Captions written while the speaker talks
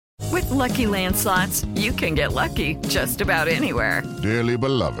Lucky Land Slots, you can get lucky just about anywhere. Dearly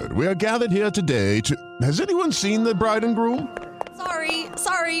beloved, we are gathered here today to... Has anyone seen the bride and groom?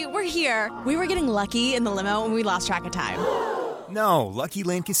 Sorry, we're here. We were getting lucky in the limo and we lost track of time. No, Lucky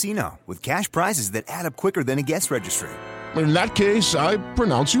Land Casino, with cash prizes that add up quicker than a guest registry. In that case, I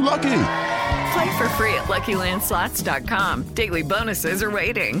pronounce you lucky. Play for free at LuckyLandSlots.com. Daily bonuses are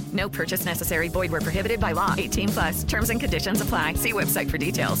waiting. No purchase necessary. Void where prohibited by law. 18+. Terms and conditions apply. See website for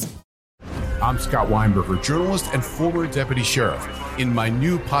details. I'm Scott Weinberger, journalist and former deputy sheriff. In my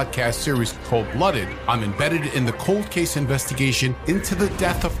new podcast series, Cold Blooded, I'm embedded in the cold case investigation into the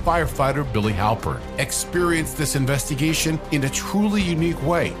death of firefighter Billy Halpern. Experience this investigation in a truly unique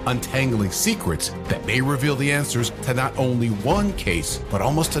way, untangling secrets that may reveal the answers to not only one case, but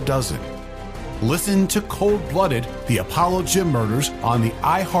almost a dozen. Listen to Cold Blooded, The Apollo Gym Murders on the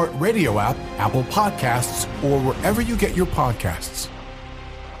iHeartRadio app, Apple Podcasts, or wherever you get your podcasts.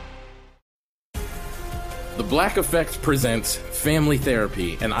 The Black Effect presents Family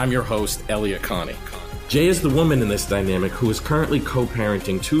Therapy, and I'm your host, Elliot Connie. Jay is the woman in this dynamic who is currently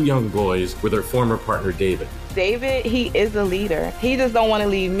co-parenting 2 young boys with her former partner, David. David, he is a leader. He just don't want to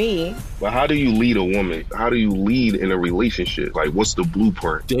leave me. But how do you lead a woman? How do you lead in a relationship? Like, what's the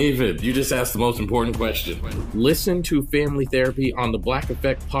blueprint? David, you just asked the most important question. Listen to Family Therapy on the Black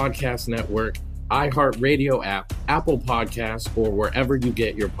Effect Podcast Network, iHeartRadio app, Apple Podcasts, or wherever you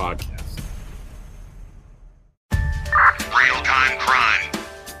get your podcasts. Real-time crime,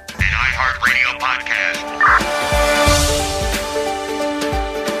 an iHeartRadio podcast.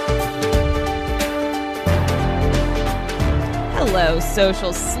 Hello,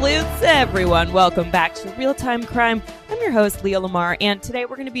 social sleuths, everyone. Welcome back to Real-Time Crime. I'm your host, Leah Lamar, and today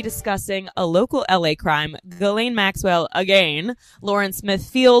we're going to be discussing a local LA crime, Ghislaine Maxwell again, Lauren Smith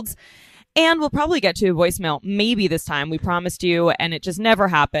Fields, and we'll probably get to a voicemail maybe this time. We promised you, and it just never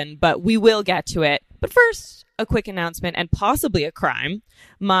happened, but we will get to it. But first, a quick announcement and possibly a crime.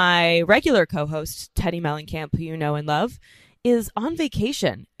 My regular co-host, Teddy Mellencamp, who you know and love, is on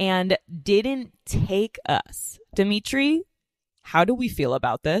vacation and didn't take us. Dimitri, how do we feel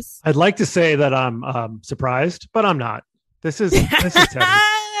about this? I'd like to say that I'm surprised, but I'm not. This is Teddy.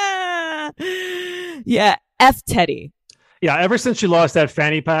 Yeah, F Teddy. Yeah, ever since she lost that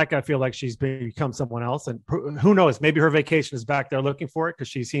fanny pack, I feel like she's become someone else. And who knows? Maybe her vacation is back there looking for it because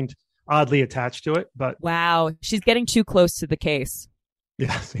she seemed oddly attached to it. But wow, she's getting too close to the case.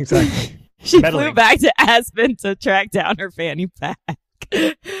 Yes, exactly. She flew back to Aspen to track down her fanny pack.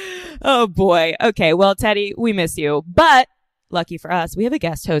 Oh boy. Okay, well, Teddy, we miss you. But lucky for us, we have a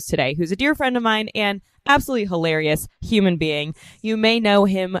guest host today who's a dear friend of mine and absolutely hilarious human being. You may know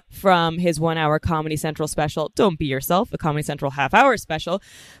him from his 1-hour Comedy Central special, Don't Be Yourself, a Comedy Central half-hour special,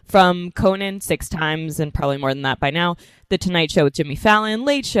 from Conan 6 times and probably more than that by now, The Tonight Show with Jimmy Fallon,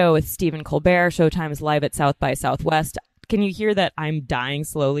 Late Show with Stephen Colbert, Showtime's Live at South by Southwest. Can you hear that I'm dying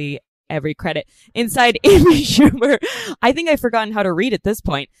slowly? Every credit. Inside Amy Schumer. I think I've forgotten how to read at this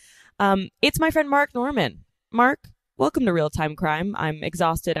point. It's my friend Mark Norman. Mark, welcome to Real-Time Crime. I'm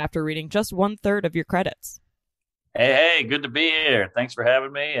exhausted after reading just 1/3 of your credits. Hey, good to be here. Thanks for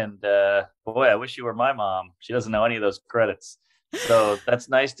having me. And boy, I wish you were my mom. She doesn't know any of those credits. So that's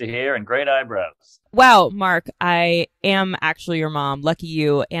nice to hear, and great eyebrows. Wow, Mark, I am actually your mom. Lucky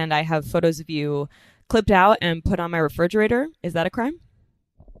you. And I have photos of you clipped out and put on my refrigerator. Is that a crime?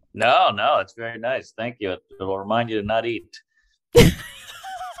 No, it's very nice. Thank you. It'll remind you to not eat.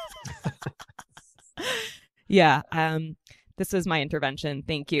 Yeah. This is my intervention.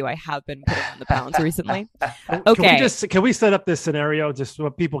 Thank you. I have been putting on the pounds recently. Okay. Can we set up this scenario just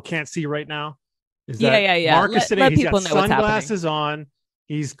what people can't see right now? Yeah. Mark is sitting, he's got sunglasses on.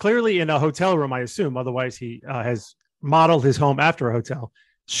 He's clearly in a hotel room, I assume. Otherwise, he has modeled his home after a hotel.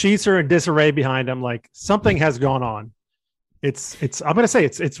 Sheets are in disarray behind him. Like something has gone on. It's I'm going to say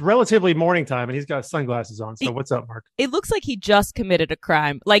it's relatively morning time and he's got sunglasses on. So what's up, Mark? It looks like he just committed a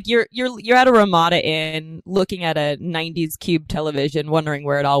crime. Like you're at a Ramada Inn looking at a 90s cube television wondering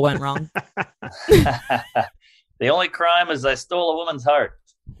where it all went wrong. The only crime is I stole a woman's heart.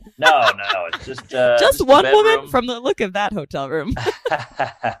 No, it's just one woman from the look of that hotel room.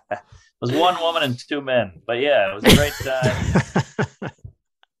 It was one woman and 2 men. But yeah, it was a great time.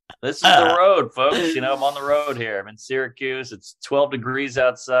 This is the road, folks. You know, I'm on the road here. I'm in Syracuse. It's 12 degrees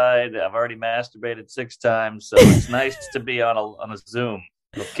outside. I've already masturbated 6 times, so it's nice to be on a Zoom.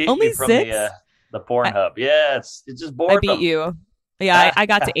 It'll keep Only me from 6? the Pornhub. Yeah, it's just boredom. I beat you. Yeah, I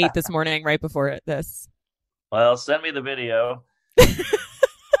got to 8 this morning right before this. Well, send me the video.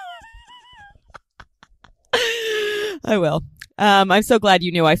 I will. I'm so glad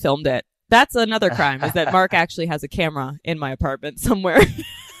you knew I filmed it. That's another crime, is that Mark actually has a camera in my apartment somewhere.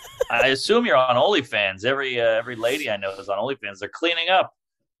 I assume you're on OnlyFans. Every lady I know is on OnlyFans. They're cleaning up.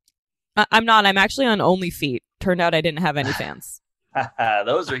 I'm not. I'm actually on OnlyFeet. Turned out I didn't have any fans.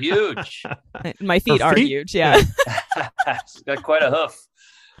 Those are huge. My feet are huge. Yeah. She's got quite a hoof.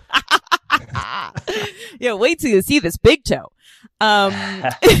 Yeah. Wait till you see this big toe.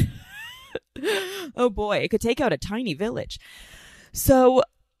 Oh boy, it could take out a tiny village. So,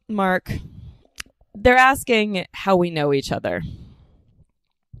 Mark, they're asking how we know each other.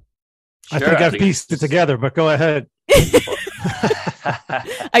 I think I've pieced it together, but go ahead.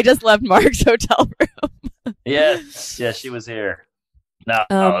 I just left Mark's hotel room. Yes, she was here. No,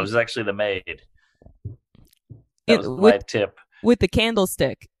 it was actually the maid. That was my tip. With the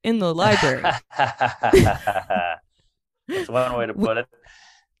candlestick in the library. That's one way to put it.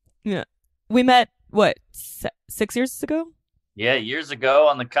 Yeah. We met, 6 years ago? Yeah, years ago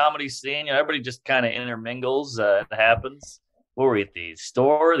on the comedy scene. Everybody just kind of intermingles. It happens. What were we at the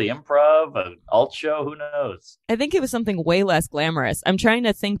store, the Improv, an alt show? Who knows? I think it was something way less glamorous. I'm trying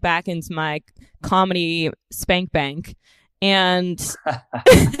to think back into my comedy spank bank, and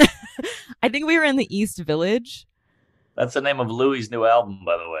I think we were in the East Village. That's the name of Louis' new album,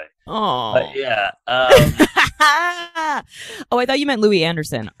 by the way. Oh. But yeah. Oh, I thought you meant Louis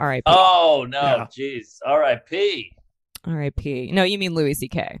Anderson. R.I.P. Oh, no. Jeez. R.I.P. R.I.P. No, you mean Louis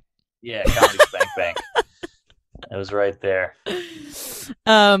C.K. Yeah, comedy spank bank. It was right there.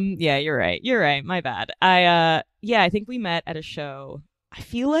 Yeah, you're right. You're right. My bad. I think we met at a show. I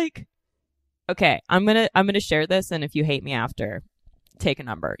feel like, okay, I'm gonna share this, and if you hate me after, take a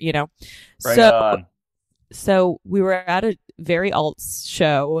number. Right on. So we were at a very alt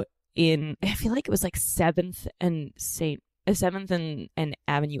show I feel like it was like 7th and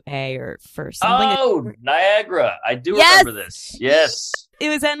Avenue A or First. Oh, Niagara. I do remember this. Yes. It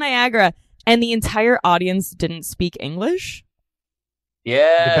was at Niagara, and the entire audience didn't speak English.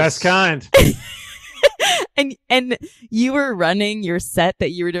 Yes. The best kind. And you were running your set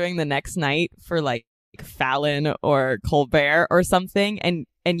that you were doing the next night for like Fallon or Colbert or something, and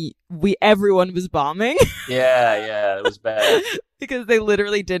everyone was bombing. Yeah, it was bad because they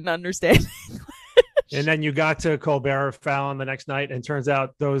literally didn't understand English. And then you got to Colbert or Fallon the next night, and turns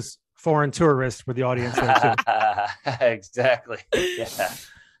out those foreign tourists were the audience there too. Exactly. Yeah.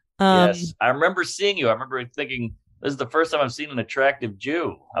 Yes, I remember seeing you. I remember thinking, this is the first time I've seen an attractive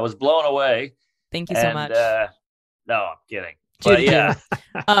Jew. I was blown away. Thank you so much. No, I'm kidding. But yeah.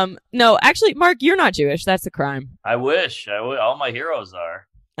 No, actually, Mark, you're not Jewish. That's a crime. I wish. All my heroes are.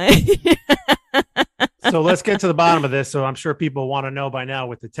 So let's get to the bottom of this. So I'm sure people want to know by now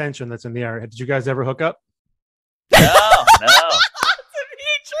with the tension that's in the air. Did you guys ever hook up? No.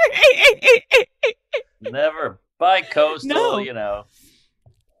 Never. Bi-coastal, No.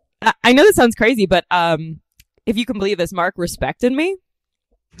 I know this sounds crazy, but if you can believe this, Mark respected me.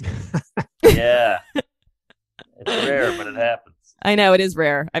 Yeah. It's rare, but it happens. I know, it is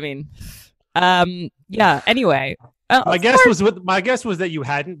rare. I mean, yeah, anyway. My guess was that you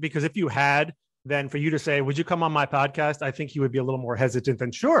hadn't, because if you had, then for you to say, would you come on my podcast? I think you would be a little more hesitant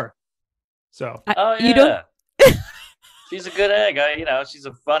than sure. So you don't. She's a good egg. She's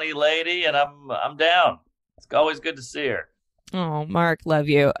a funny lady, and I'm down. It's always good to see her. Oh, Mark, love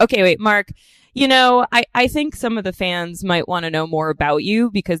you. Okay, wait, Mark. I think some of the fans might want to know more about you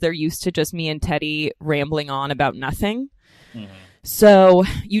because they're used to just me and Teddy rambling on about nothing. Mm-hmm. So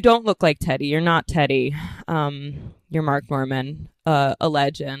you don't look like Teddy. You're not Teddy. You're Mark Norman, a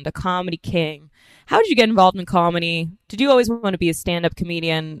legend, a comedy king. How did you get involved in comedy? Did you always want to be a stand-up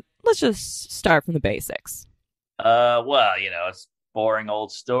comedian? Let's just start from the basics. Well, it's boring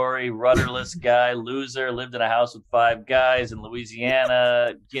old story. Rudderless guy, loser, lived in a house with 5 guys in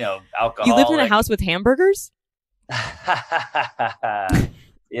Louisiana, alcoholic. You lived in a house with hamburgers?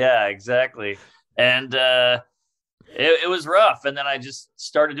 Yeah, exactly. And it was rough. And then I just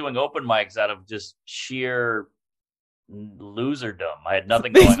started doing open mics out of just sheer loserdom. I had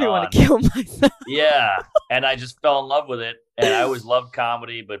nothing going on. Makes me want to kill myself. Yeah. And I just fell in love with it. And I always loved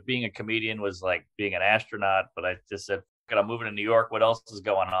comedy, but being a comedian was like being an astronaut. But I just said, I'm moving to New York. What else is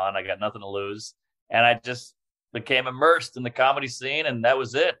going on? I got nothing to lose. And I just became immersed in the comedy scene, and that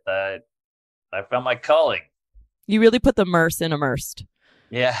was it. I found my calling. You really put the nurse in immersed.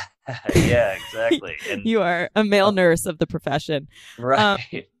 Yeah. Yeah, exactly. And you are a male nurse of the profession.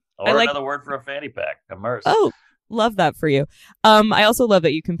 Right. Or another word for a fanny pack, immersed. Oh, love that for you. I also love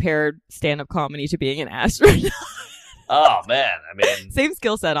that you compared stand-up comedy to being an astronaut. Oh, man. I mean, same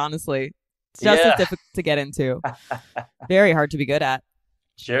skill set, honestly. It's just as difficult to get into. Very hard to be good at.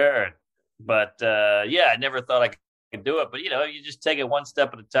 Sure. But, I never thought I could do it. But, you just take it one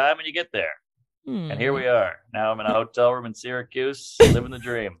step at a time and you get there. And here we are. Now I'm in a hotel room in Syracuse, living the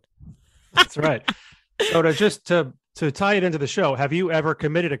dream. That's right. So to tie it into the show, have you ever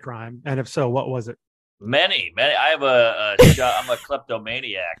committed a crime? And if so, what was it? Many. I have I'm a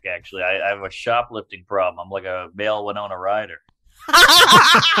kleptomaniac, actually. I have a shoplifting problem. I'm like a male Winona Ryder.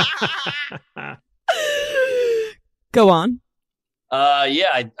 Go on.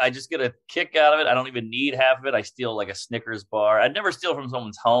 Yeah, I just get a kick out of it. I don't even need half of it. I steal like a Snickers bar. I'd never steal from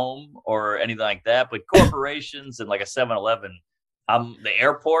someone's home or anything like that, but corporations and like a 7-Eleven. I'm the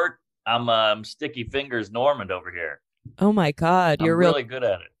airport. I'm Sticky Fingers Normand over here. Oh my God, you're really good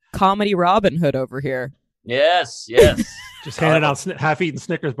at it. Comedy Robin Hood over here. Yes. Just handing out half-eaten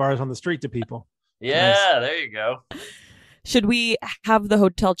Snickers bars on the street to people. Yeah, Nice. There you go. Should we have the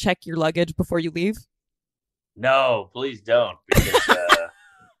hotel check your luggage before you leave? No, please don't, because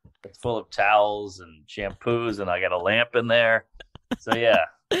it's full of towels and shampoos, and I got a lamp in there. So yeah.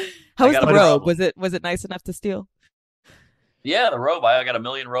 How was the robe? Was it nice enough to steal? Yeah, the robe. I got a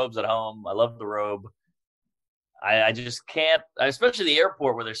million robes at home. I love the robe. I just can't, especially the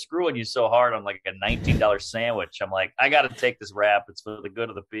airport where they're screwing you so hard on like a $19 sandwich. I'm like, I got to take this wrap. It's for the good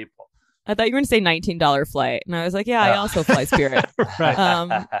of the people. I thought you were going to say $19 flight. And I was like, yeah, I also fly Spirit. Right.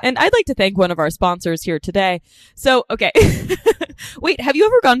 And I'd like to thank one of our sponsors here today. So, okay. Wait, have you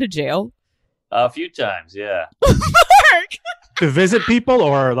ever gone to jail? A few times, yeah. To visit people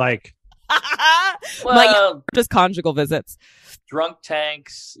or like? Well, just conjugal visits. Drunk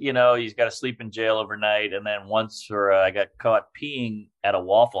tanks, you got to sleep in jail overnight. And then once I got caught peeing at a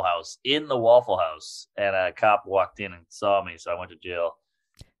Waffle House, in the Waffle House, and a cop walked in and saw me, so I went to jail.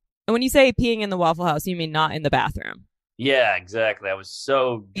 And when you say peeing in the Waffle House, you mean not in the bathroom? Yeah, exactly. I was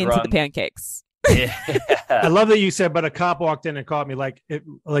so drunk. Into the pancakes. Yeah. I love that you said, but a cop walked in and caught me. Like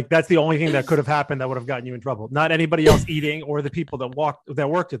that's the only thing that could have happened that would have gotten you in trouble. Not anybody else eating or the people that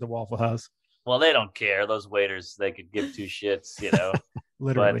worked at the Waffle House. Well, they don't care. Those waiters, they could give two shits,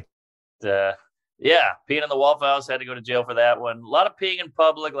 Literally. But, yeah, peeing in the Waffle House, had to go to jail for that one. A lot of peeing in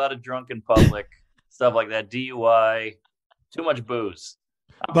public, a lot of drunk in public, stuff like that. DUI, too much booze.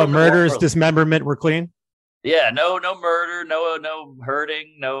 But murders, dismemberment were clean? Yeah, no murder, no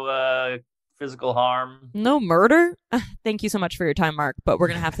hurting, no physical harm. No murder? Thank you so much for your time, Mark. But we're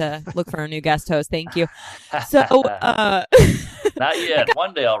going to have to look for a new guest host. Thank you. So, not yet.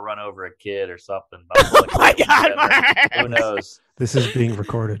 One day I'll run over a kid or something. Oh my God, Mark. Who knows? This is being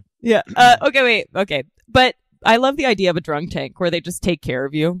recorded. Yeah. Okay. But I love the idea of a drunk tank where they just take care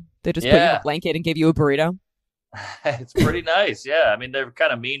of you. They just put you in a blanket and give you a burrito. It's pretty nice. Yeah. I mean, they're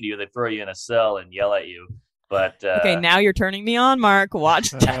kind of mean to you. They throw you in a cell and yell at you. But okay, now you're turning me on, Mark.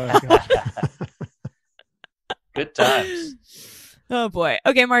 Watch. Good times. Oh boy.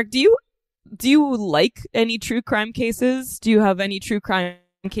 Okay, Mark, do you like any true crime cases? Do you have any true crime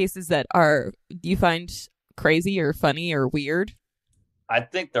cases that you find crazy or funny or weird? I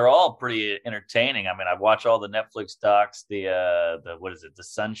think they're all pretty entertaining. I mean, I've watched all the Netflix docs. The what is it? The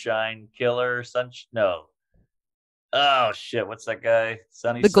Sunshine Killer? No. Oh shit! What's that guy?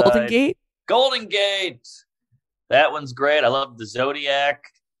 Sunnyside. The Golden Gate. Golden Gate. That one's great. I love the Zodiac.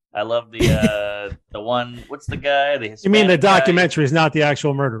 I love the one. What's the guy? The Hispanic you mean the documentary guy? is not the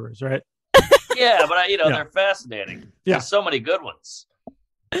actual murderers, right? Yeah, but they're fascinating. Yeah, there's so many good ones.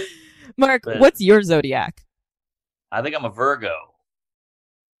 Mark, what's your zodiac? I think I'm a Virgo.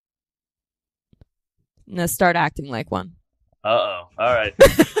 Now start acting like one. All right.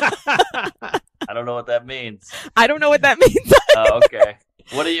 I don't know what that means. I don't know what that means. Oh, okay.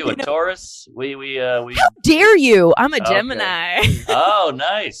 What are you, a Taurus? We How dare you? I'm a Gemini. Okay. Oh,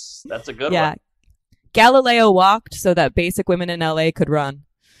 nice. That's a good one. Galileo walked so that basic women in LA could run.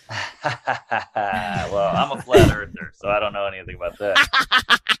 Well, I'm a flat earther, so I don't know anything about that.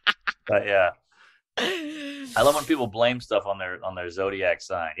 But yeah. I love when people blame stuff on their zodiac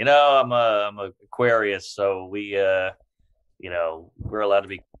sign. I'm a Aquarius, so we we're allowed to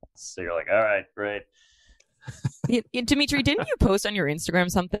be. So you're like, all right, great. Dimitri, didn't you post on your Instagram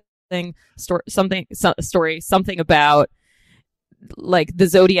something about like the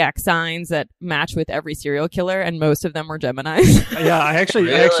zodiac signs that match with every serial killer, and most of them were Geminis? Yeah, I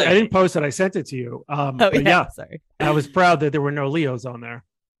didn't post it. I sent it to you. Sorry. I was proud that there were no Leos on there.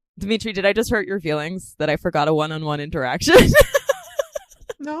 Dimitri, did I just hurt your feelings that I forgot a one-on-one interaction?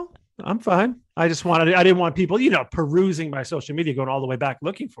 No, I'm fine. I didn't want people, perusing my social media, going all the way back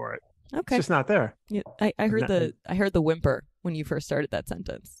looking for it. Okay. It's just not there. Yeah, I heard the whimper when you first started that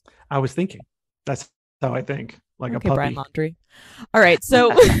sentence. I was thinking. That's how I think. Like a puppy. Brian Laundrie. All right,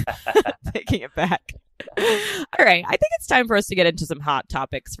 so taking it back. All right, I think it's time for us to get into some hot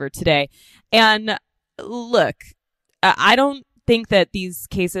topics for today. And look, I don't think that these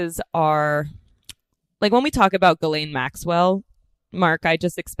cases are like when we talk about Ghislaine Maxwell. Mark, I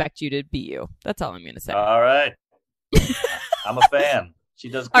just expect you to be you. That's all I'm going to say. All right. I'm a fan. She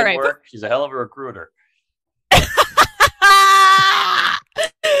does good work. She's a hell of a recruiter.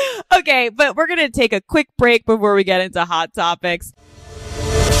 Okay, but we're going to take a quick break before we get into hot topics.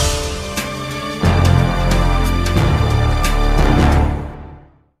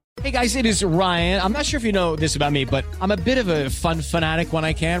 Hey guys, it is Ryan. I'm not sure if you know this about me, but I'm a bit of a fun fanatic when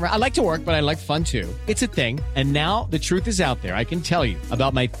I can. I like to work, but I like fun too. It's a thing. And now the truth is out there. I can tell you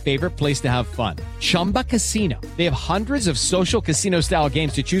about my favorite place to have fun. Chumba Casino. They have hundreds of social casino style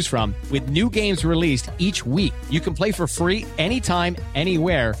games to choose from with new games released each week. You can play for free anytime,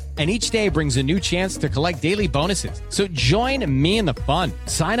 anywhere. And each day brings a new chance to collect daily bonuses. So join me in the fun.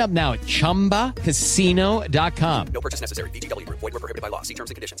 Sign up now at ChumbaCasino.com. No purchase necessary. VGW. Void where prohibited by law. See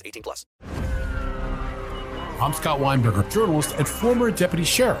terms and conditions. 18+. I'm Scott Weinberger, journalist and former deputy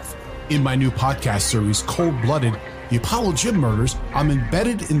sheriff. In my new podcast series, Cold Blooded, The Apollo Gym Murders, I'm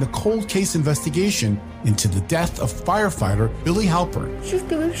embedded in the cold case investigation into the death of firefighter Billy Halpern. It's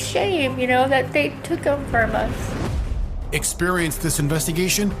just a shame, that they took him from us. Experience this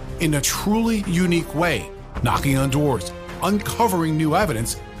investigation in a truly unique way, knocking on doors, uncovering new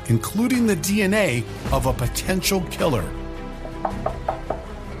evidence, including the DNA of a potential killer.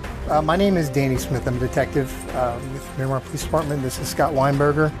 My name is Danny Smith. I'm a detective with Miramar Police Department. This is Scott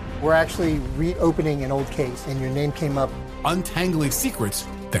Weinberger. We're actually reopening an old case, and your name came up. Untangling secrets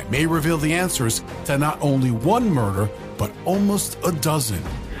that may reveal the answers to not only one murder, but almost a dozen.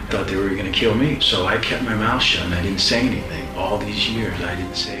 Thought they were going to kill me, so I kept my mouth shut and I didn't say anything. All these years, I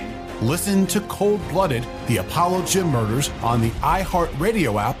didn't say anything. Listen to Cold Blooded, The Apollo Gym Murders on the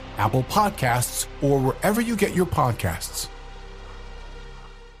iHeartRadio app, Apple Podcasts, or wherever you get your podcasts.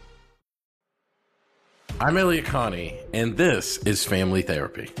 I'm Elliot Connie, and this is Family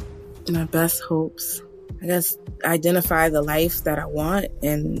Therapy. My best hopes, I guess, identify the life that I want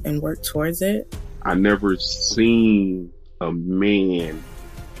and work towards it. I never seen a man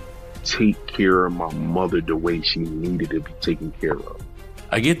take care of my mother the way she needed to be taken care of.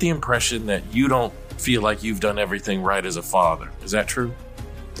 I get the impression that you don't feel like you've done everything right as a father. Is that true?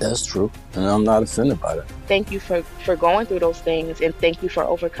 That's true, and I'm not offended by that. Thank you for going through those things, and thank you for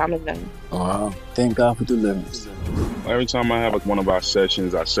overcoming them. Wow. Thank God for deliverance. Every time I have one of our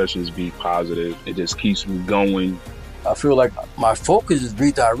sessions be positive. It just keeps me going. I feel like my focus is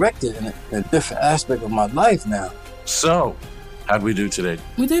redirected in a different aspect of my life now. So, how'd we do today?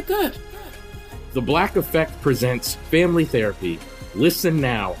 We did good. The Black Effect presents Family Therapy. Listen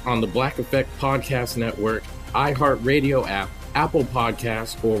now on the Black Effect Podcast Network, iHeartRadio app, Apple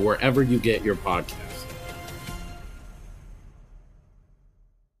Podcasts, or wherever you get your podcasts.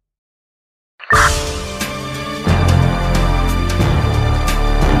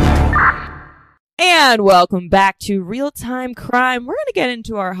 And welcome back to Real Time Crime. We're going to get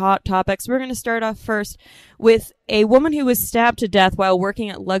into our hot topics. We're going to start off first with a woman who was stabbed to death while working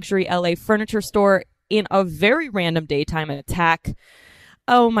at luxury LA furniture store in a very random daytime attack.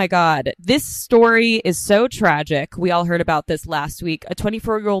 Oh my God. This story is so tragic. We all heard about this last week. A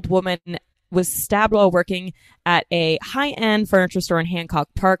 24-year-old woman was stabbed while working at a high-end furniture store in Hancock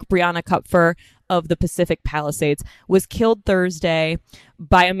Park. Brianna Kupfer of the Pacific Palisades was killed Thursday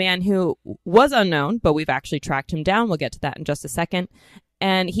by a man who was unknown, but we've actually tracked him down. We'll get to that in just a second.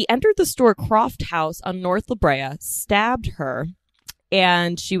 And he entered the store Croft House on North La Brea, stabbed her,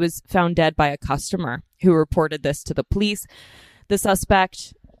 and she was found dead by a customer who reported this to the police. The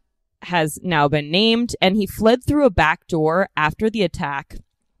suspect has now been named, and he fled through a back door after the attack.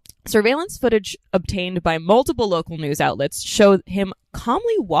 Surveillance footage obtained by multiple local news outlets showed him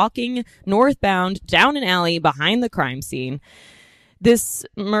calmly walking northbound down an alley behind the crime scene. This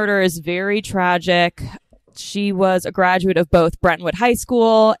murder is very tragic. She was a graduate of both Brentwood High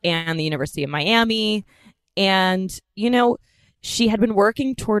School and the University of Miami. And, she had been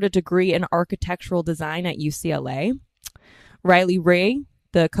working toward a degree in architectural design at UCLA. Riley Ray,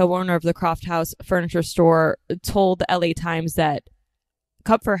 the co-owner of the Croft House furniture store, told the LA Times that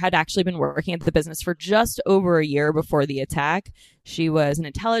Kupfer had actually been working at the business for just over a year before the attack. She was an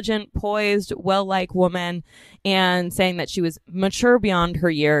intelligent, poised, well-liked woman, and saying that she was mature beyond her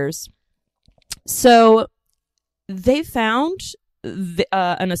years. So they found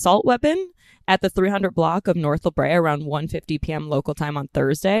an assault weapon at the 300 block of North La Brea around 1:50 p.m. local time on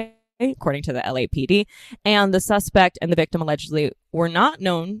Thursday, according to the LAPD. And the suspect and the victim allegedly were not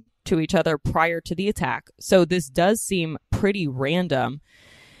known to each other prior to the attack. So this does seem pretty random.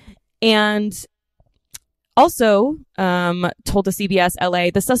 And also told to CBS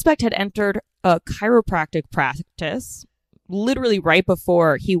LA, the suspect had entered a chiropractic practice literally right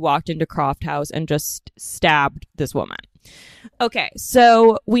before he walked into Croft House and just stabbed this woman. Okay,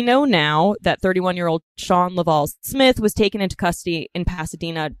 so we know now that 31-year-old Sean Laval Smith was taken into custody in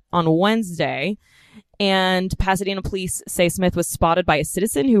Pasadena on Wednesday, and Pasadena police say Smith was spotted by a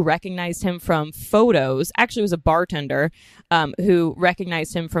citizen who recognized him from photos. Actually, it was a bartender who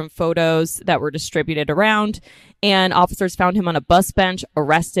recognized him from photos that were distributed around, and officers found him on a bus bench,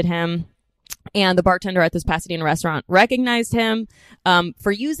 arrested him. And the bartender at this Pasadena restaurant recognized him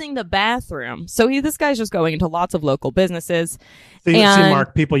for using the bathroom. So this guy's just going into lots of local businesses. See,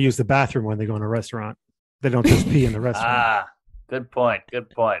 Mark, people use the bathroom when they go in a restaurant. They don't just pee in the restaurant. Good point. Good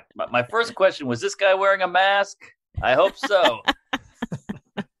point. My first question was this guy wearing a mask? I hope so.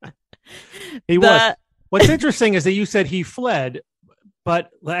 He was. What's interesting is that you said he fled, but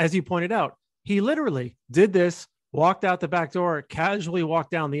as you pointed out, he literally did this, walked out the back door, casually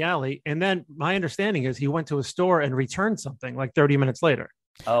walked down the alley, and then my understanding is he went to a store and returned something like 30 minutes later.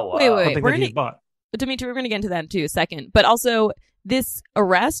 Oh, wow. Wait. Bought. Dimitri, we're going to get into that in 2 seconds. But also, this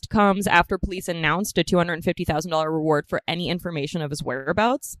arrest comes after police announced a $250,000 reward for any information of his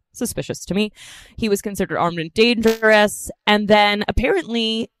whereabouts. Suspicious to me. He was considered armed and dangerous. And then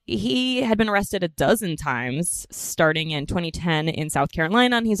apparently he had been arrested a dozen times starting in 2010 in South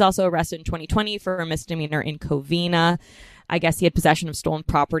Carolina. And he's also arrested in 2020 for a misdemeanor in Covina. I guess he had possession of stolen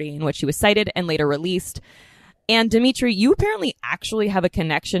property in which he was cited and later released. And Dimitri, you apparently actually have a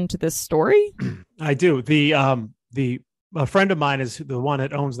connection to this story. I do. A friend of mine is the one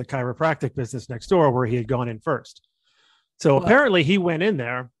that owns the chiropractic business next door where he had gone in first. So apparently he went in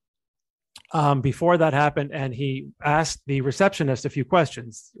there before that happened, and he asked the receptionist a few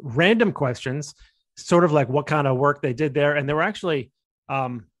questions, random questions, sort of like what kind of work they did there. And they were actually,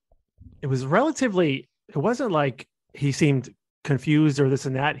 it wasn't like he seemed confused or this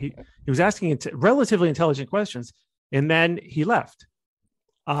and that. He was asking relatively intelligent questions, and then he left.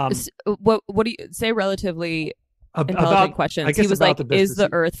 What do you say? Relatively intelligent questions. He was like, "Is the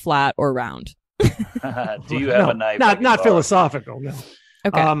Earth flat or round?" Do you have a knife? Not philosophical. No.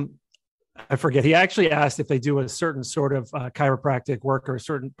 Okay. I forget. He actually asked if they do a certain sort of chiropractic work or a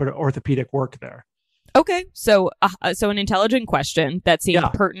certain orthopedic work there. Okay, so an intelligent question that seemed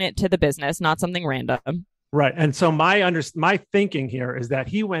pertinent to the business, not something random. Right. And so my thinking here is that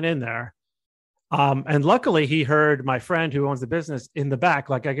he went in there and luckily he heard my friend who owns the business in the back,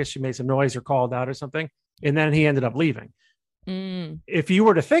 like I guess she made some noise or called out or something. And then he ended up leaving. If you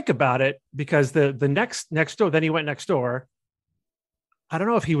were to think about it, because the next door, then he went next door. I don't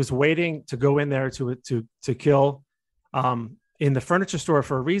know if he was waiting to go in there to kill in the furniture store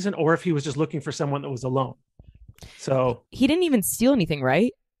for a reason, or if he was just looking for someone that was alone. So he didn't even steal anything,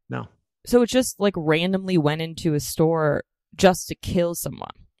 right? No. So it just like randomly went into a store just to kill someone.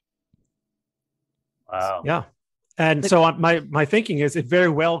 Wow. Yeah. And so my thinking is it very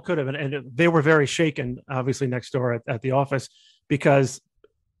well could have, and they were very shaken, obviously, next door at the office, because,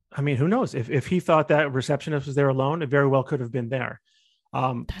 I mean, who knows? If he thought that receptionist was there alone, it very well could have been there.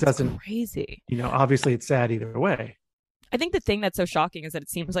 That's crazy. Obviously, it's sad either way. I think the thing that's so shocking is that it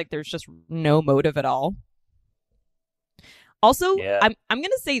seems like there's just no motive at all. Also, I'm going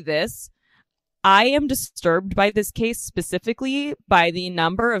to say this. I am disturbed by this case, specifically by the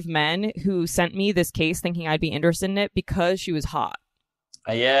number of men who sent me this case thinking I'd be interested in it because she was hot.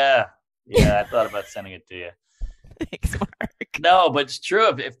 Yeah, I thought about sending it to you. Thanks, Mark. No, but it's true.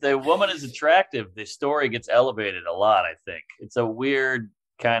 If the woman is attractive, the story gets elevated a lot, I think. It's a weird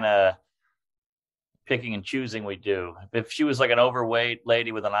kind of picking and choosing we do. If she was like an overweight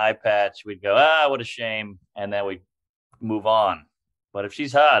lady with an eye patch, we'd go, what a shame. And then we'd move on. But if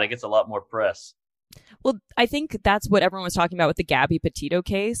she's hot, it gets a lot more press. Well, I think that's what everyone was talking about with the Gabby Petito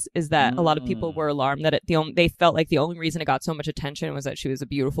case, is that a lot of people were alarmed that they felt like the only reason it got so much attention was that she was a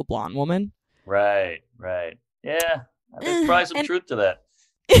beautiful blonde woman. Right. Yeah, there's probably some truth to that.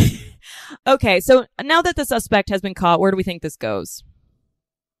 Okay, so now that the suspect has been caught, where do we think this goes?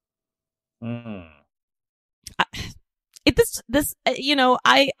 I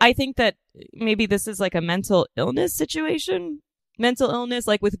think that maybe this is like a mental illness situation. Mental illness,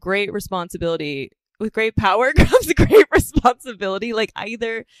 like with great responsibility, with great power comes great responsibility. Like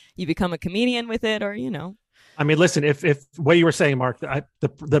either you become a comedian with it, or I mean, listen, if what you were saying, Mark,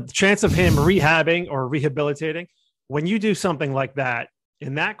 the chance of him rehabbing or rehabilitating, when you do something like that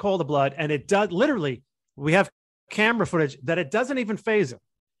in that cold of blood, and it does literally, we have camera footage that it doesn't even faze him.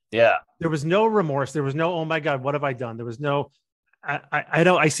 Yeah. There was no remorse. There was no, oh my God, what have I done? There was no,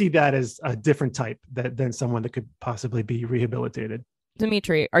 I see that as a different type than someone that could possibly be rehabilitated.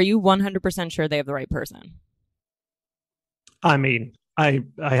 Dimitri, are you 100% sure they have the right person? I mean, I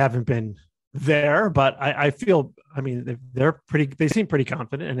haven't been there, but I feel, I mean, they seem pretty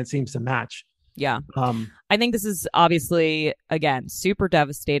confident, and it seems to match Yeah. I think this is obviously, again, super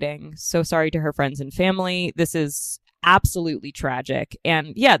devastating. So sorry to her friends and family. This is absolutely tragic.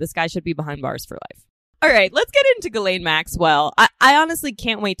 And yeah, this guy should be behind bars for life. All right, let's get into Ghislaine Maxwell. I honestly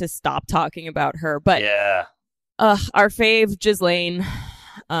can't wait to stop talking about her. But yeah, our fave, Ghislaine.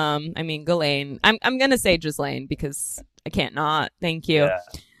 Ghislaine. I'm going to say Ghislaine because I can't not. Thank you. Yeah.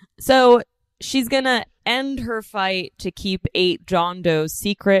 So she's going to end her fight to keep 8 John Doe's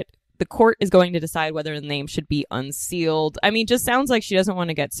secret. The court is going to decide whether the name should be unsealed. I mean, just sounds like she doesn't want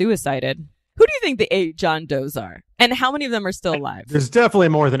to get suicided. Who do you think the 8 John Does are? And how many of them are still alive? There's definitely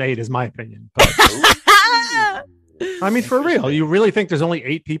more than 8, is my opinion. But I mean, for real, you really think there's only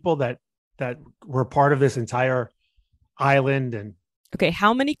 8 people that were part of this entire island? And okay,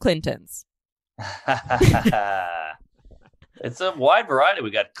 how many Clintons? It's a wide variety.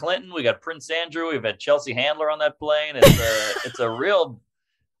 We got Clinton, we got Prince Andrew, we've had Chelsea Handler on that plane. It's a real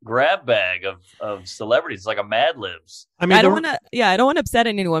grab bag of celebrities. It's like a Mad Libs. I mean, I don't want to upset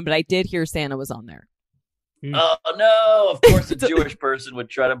anyone, but I did hear Santa was on there. Oh no! Of course, a Jewish person would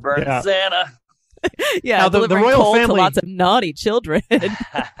try to burn Santa. Yeah, now, the royal family, to lots of naughty children.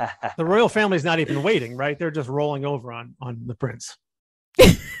 The royal family's not even waiting, right? They're just rolling over on the prince.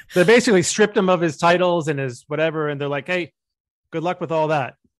 They basically stripped him of his titles and his whatever, and they're like, "Hey, good luck with all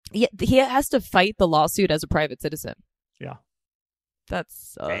that." Yeah, he has to fight the lawsuit as a private citizen. Yeah.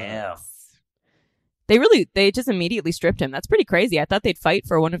 That's damn. They just immediately stripped him. That's pretty crazy. I thought they'd fight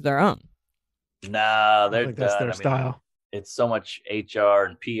for one of their own. Nah, they're that's their style. It's so much HR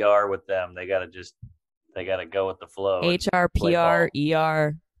and PR with them. They gotta go with the flow. HR, PR,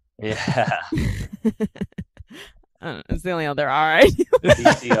 ER. Yeah. It's the only other R, right?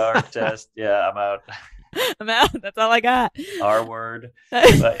 PCR test. Yeah, I'm out. I'm out. That's all I got. R word.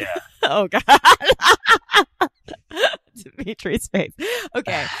 But yeah. Oh God. Dimitri's face.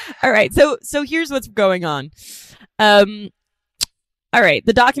 Okay. All right. So here's what's going on. All right.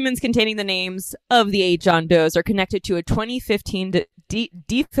 The documents containing the names of the 8 John Does are connected to a 2015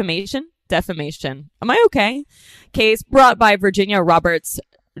 defamation. Am I okay? Case brought by Virginia Roberts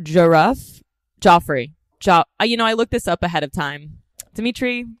Joffrey. I looked this up ahead of time.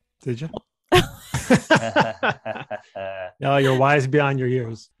 Dimitri. Did you? No, you're wise beyond your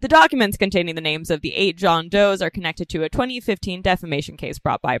years. The documents containing the names of the 8 John Does are connected to a 2015 defamation case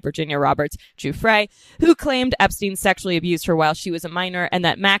brought by Virginia Roberts Giuffre, who claimed Epstein sexually abused her while she was a minor and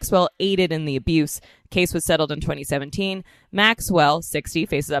that Maxwell aided in the abuse. The case was settled in 2017. Maxwell, 60,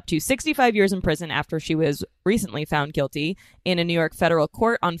 faces up to 65 years in prison after she was recently found guilty in a New York federal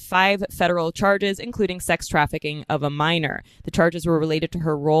court on 5 federal charges, including sex trafficking of a minor. The charges were related to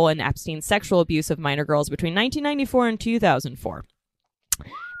her role in Epstein's sexual abuse of minor girls between 1994 and 2004.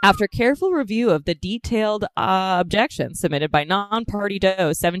 After careful review of the detailed objections submitted by non-party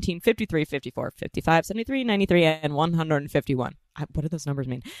Doe 17, 53, 54, 55, 73, 93, and 151. What do those numbers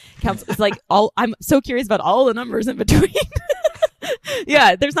mean? It's like I'm so curious about all the numbers in between.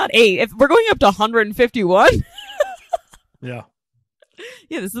 Yeah, there's not 8. If we're going up to 151. Yeah.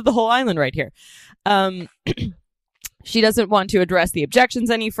 Yeah, this is the whole island right here. She doesn't want to address the objections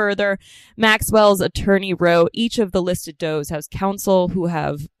any further. Maxwell's attorney wrote, each of the listed Does has counsel who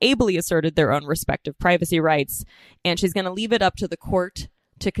have ably asserted their own respective privacy rights, and she's going to leave it up to the court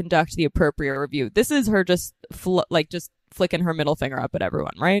to conduct the appropriate review. This is her just flicking her middle finger up at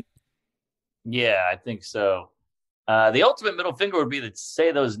everyone, right? Yeah, I think so. The ultimate middle finger would be to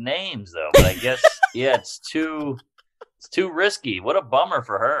say those names, though. But I guess, yeah, it's too risky. What a bummer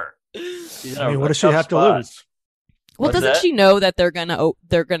for her. What does she have to lose? Well, doesn't she know that they're gonna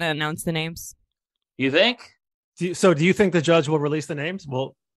announce the names? You think? Do you think the judge will release the names?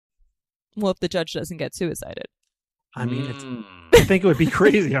 Well, if the judge doesn't get suicided. I mean, I think it would be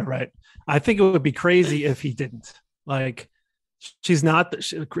crazy. All right. I think it would be crazy if he didn't. Like, she's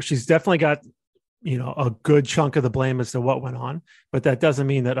definitely got, a good chunk of the blame as to what went on, but that doesn't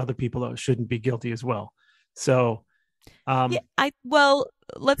mean that other people shouldn't be guilty as well. So,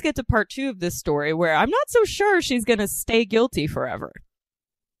 let's get to part 2 of this story where I'm not so sure she's going to stay guilty forever.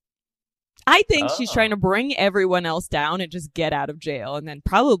 I think she's trying to bring everyone else down and just get out of jail and then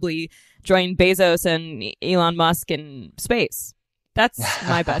probably join Bezos and Elon Musk in space. That's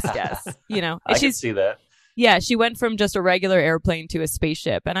my best guess. I can see that. Yeah, she went from just a regular airplane to a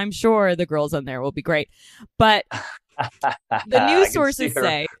spaceship, and I'm sure the girls on there will be great. But the news sources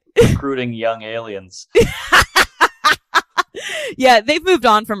say recruiting young aliens. Yeah, they've moved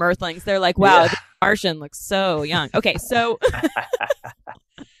on from Earthlings. They're like, wow, the Martian looks so young. Okay, so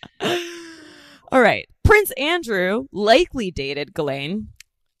all right. Prince Andrew likely dated Ghislaine,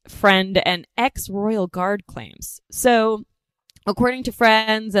 friend and ex-royal guard claims. So According to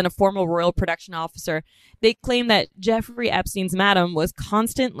friends and a former royal protection officer, they claim that Jeffrey Epstein's madam was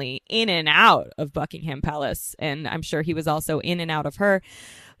constantly in and out of Buckingham Palace, and I'm sure he was also in and out of her.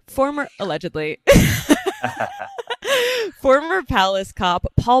 Allegedly, former palace cop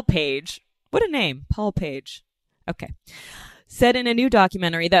Paul Page, what a name, Paul Page, okay, said in a new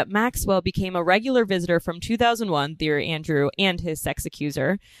documentary that Maxwell became a regular visitor from 2001. Dear Andrew and his sex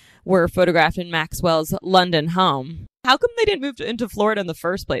accuser were photographed in Maxwell's London home. How come they didn't move into Florida in the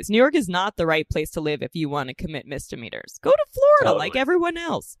first place? New York is not the right place to live if you want to commit misdemeanors. Go to Florida like everyone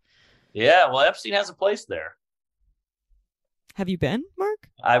else. Yeah, well, Epstein has a place there. Have you been, Mark?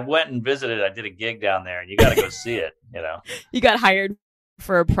 I went and visited. I did a gig down there, and you got to go see it, you know. You got hired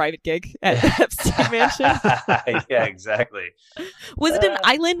for a private gig at Epstein Mansion? Yeah, exactly. Was it an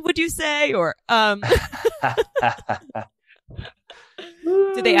island, would you say? Or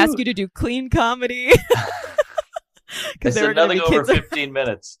did they ask you to do clean comedy? They said nothing over 15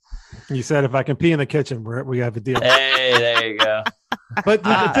 minutes. You said if I can pee in the kitchen, we have a deal. Hey, there you go. But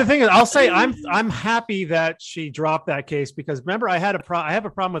the thing is, I'll say I'm happy that she dropped that case, because remember, I have a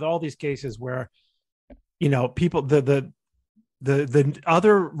problem with all these cases where, you know, people the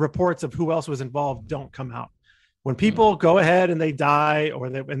other reports of who else was involved don't come out. When people go ahead and they die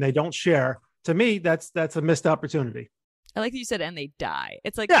and they don't share, to me, that's a missed opportunity. I like that you said and they die.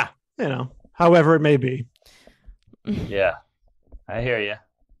 It's like, yeah, you know, however it may be. Yeah, I hear you.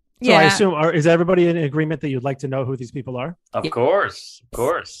 So I assume, is everybody in agreement that you'd like to know who these people are? Of course.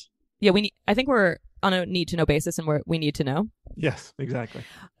 Yeah, I think we're on a need to know basis, and we need to know. Yes, exactly.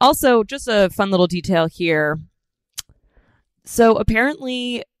 Also, just a fun little detail here. So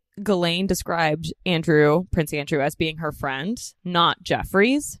apparently, Ghislaine described Prince Andrew, as being her friend, not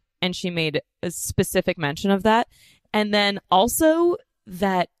Jeffrey's, and she made a specific mention of that. And then also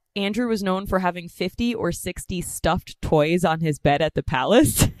that Andrew was known for having 50 or 60 stuffed toys on his bed at the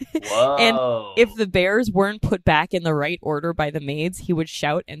palace. Whoa. And if the bears weren't put back in the right order by the maids, he would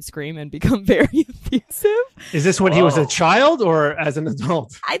shout and scream and become very abusive. Is this when he was a child or as an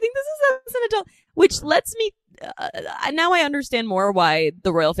adult? I think this is as an adult, which lets me... now I understand more why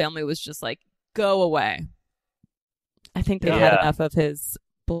the royal family was just like, go away. I think they had enough of his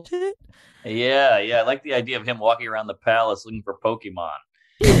bullshit. Yeah. I like the idea of him walking around the palace looking for Pokemon.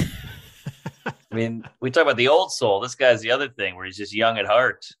 I mean, we talk about the old soul. This guy's the other thing, where he's just young at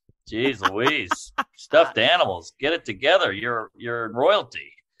heart. Jeez Louise. Stuffed animals. Get it together. You're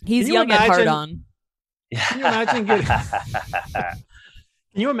royalty. He's young at heart on. Can you imagine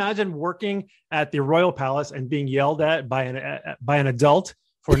Can you imagine working at the royal palace and being yelled at by an adult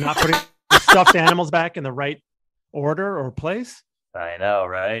for not putting stuffed animals back in the right order or place? I know,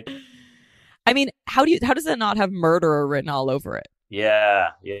 right? I mean, how does that not have murderer written all over it?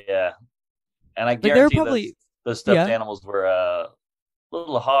 Yeah. And I guarantee the stuffed animals were a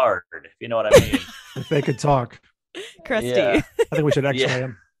little hard, if you know what I mean. If they could talk. Crusty. Yeah. I think we should X-ray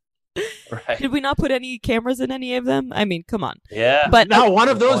them. Right. Did we not put any cameras in any of them? I mean, come on. Yeah. But now one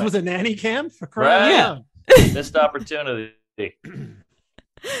of those was a nanny cam for crying out. Missed opportunity.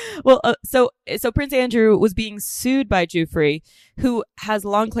 Well, so Prince Andrew was being sued by Giuffre, who has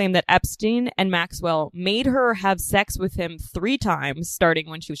long claimed that Epstein and Maxwell made her have sex with him 3 times, starting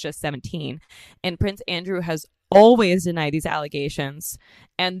when she was just 17. And Prince Andrew has always denied these allegations.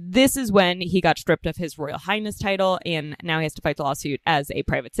 And this is when he got stripped of his Royal Highness title, and now he has to fight the lawsuit as a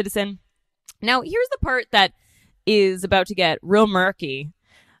private citizen. Now, here's the part that is about to get real murky.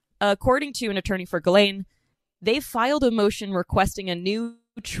 According to an attorney for Ghislaine, they filed a motion requesting a new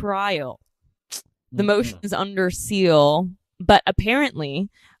trial. The motion is under seal, but apparently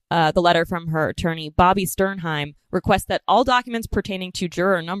the letter from her attorney, Bobby Sternheim, requests that all documents pertaining to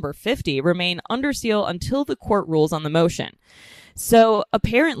juror number 50 remain under seal until the court rules on the motion. So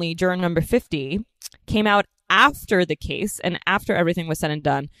apparently juror number 50 came out after the case and after everything was said and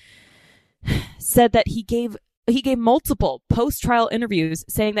done, said that he gave multiple post-trial interviews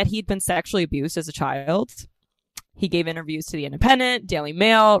saying that he'd been sexually abused as a child. He gave interviews to The Independent, Daily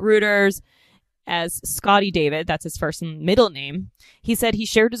Mail, Reuters, as Scotty David, that's his first and middle name. He said he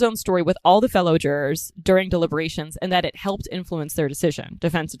shared his own story with all the fellow jurors during deliberations and that it helped influence their decision.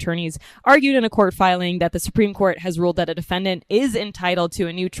 Defense attorneys argued in a court filing that the Supreme Court has ruled that a defendant is entitled to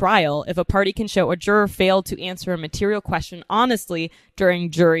a new trial if a party can show a juror failed to answer a material question honestly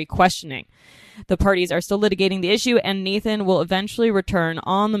during jury questioning. The parties are still litigating the issue, and Nathan will eventually return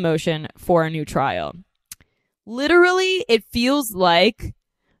on the motion for a new trial. Literally, it feels like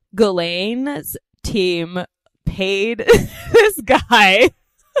Ghislaine's team paid this guy.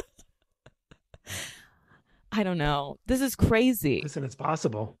 I don't know. This is crazy. Listen, it's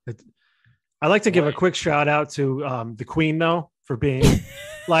possible. I'd like to give a quick shout out to the Queen, though, for being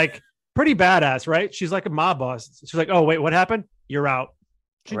like pretty badass, right? She's like a mob boss. She's like, oh, wait, what happened? You're out.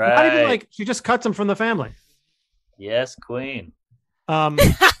 Not even like, she just cuts him from the family. Yes, Queen.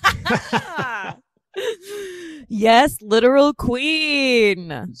 Yes, literal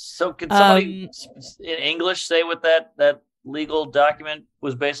queen. So can somebody in English say what that legal document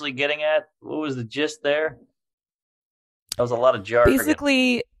was basically getting at? What was the gist there? That was a lot of jargon.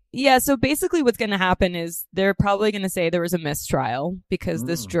 Basically, yeah. So basically what's going to happen is they're probably going to say there was a mistrial because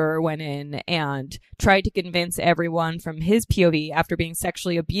this juror went in and tried to convince everyone from his POV after being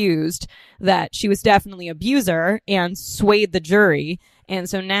sexually abused that she was definitely an abuser and swayed the jury. And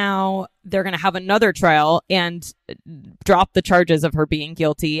so now they're going to have another trial and drop the charges of her being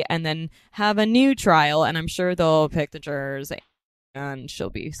guilty and then have a new trial. And I'm sure they'll pick the jurors and she'll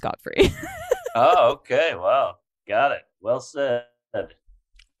be scot-free. Oh, okay. Wow. Got it. Well said.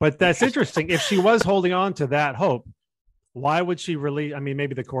 But that's interesting. If she was holding on to that hope, why would she release? I mean,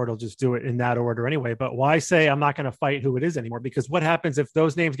 maybe the court will just do it in that order anyway, but why say I'm not going to fight who it is anymore? Because what happens if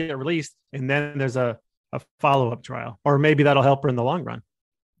those names get released and then there's a follow-up trial? Or maybe that'll help her in the long run.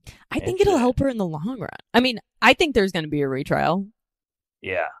 I think it'll help her in the long run. I mean, I think there's going to be a retrial.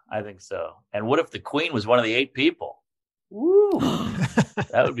 Yeah, I think so. And what if the Queen was one of the 8 people? Woo.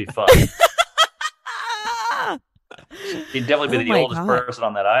 That would be fun. He'd definitely be the oldest person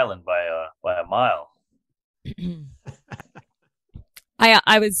on that island by a mile. I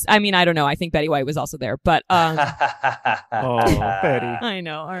don't know. I think Betty White was also there, but oh, Betty. I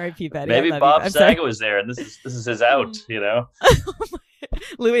know. R.I.P. Betty. Maybe Bob Saget was there, and this is his out. You know,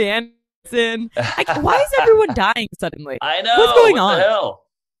 Louis Anderson. Why is everyone dying suddenly? I know. What's going on? The hell?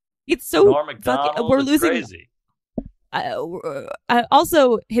 It's so Norm Macdonald. We're losing. Crazy.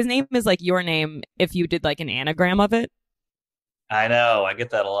 Also, his name is like your name if you did like an anagram of it. I know. I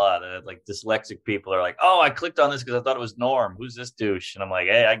get that a lot. Like dyslexic people are like, "Oh, I clicked on this because I thought it was Norm. Who's this douche?" And I'm like,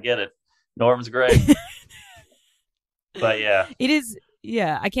 "Hey, I get it. Norm's great." But yeah, it is.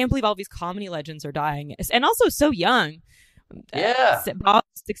 Yeah, I can't believe all these comedy legends are dying, and also so young. Yeah, Bob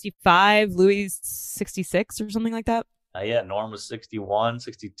 65, Louis 66, or something like that. Yeah, Norm was 61,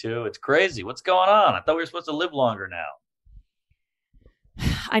 62. It's crazy. What's going on? I thought we were supposed to live longer now.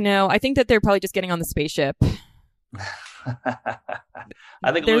 I know. I think that they're probably just getting on the spaceship.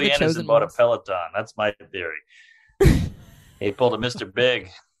 I think Louis Anderson bought a Peloton. That's my theory. He pulled a Mr. Big.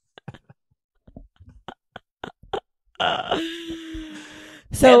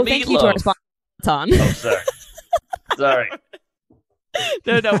 So thank you to our sponsor, Peloton. Oh, sorry. Sorry.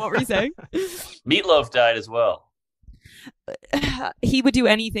 No, what were you saying? Meatloaf died as well. He would do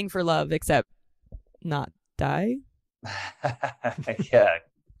anything for love except not die. Yeah,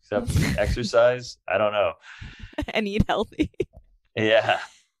 except exercise. I don't know. And eat healthy. Yeah.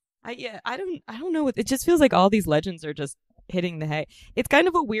 I don't know. It just feels like all these legends are just hitting the hay. It's kind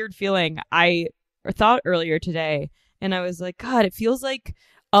of a weird feeling. I thought earlier today, and I was like, God, it feels like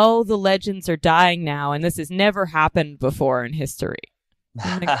all the legends are dying now, and this has never happened before in history.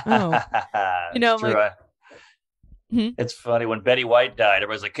 I'm like, oh, It's funny when Betty White died.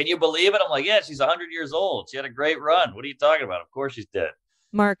 Everybody's like, "Can you believe it?" I'm like, "Yeah, she's 100 years old. She had a great run. What are you talking about? Of course she's dead."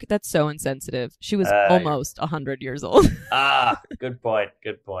 Mark, that's so insensitive. She was almost 100 years old. Good point.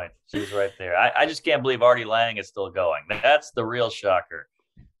 Good point. She was right there. I just can't believe Artie Lang is still going. That's the real shocker.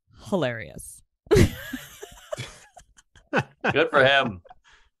 Hilarious. Good for him.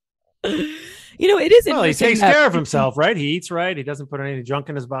 You know, it is interesting. Well, he takes care of himself, right? He eats right. He doesn't put any junk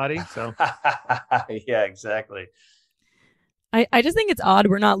in his body. So, yeah, exactly. I just think it's odd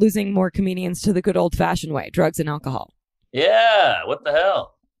we're not losing more comedians to the good old fashioned way, drugs and alcohol. Yeah, what the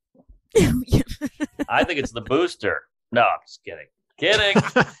hell? I think it's the booster. No, I'm just kidding.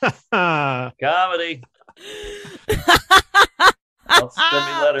 Comedy. Don't send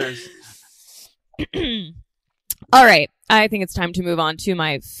me letters. All right. I think it's time to move on to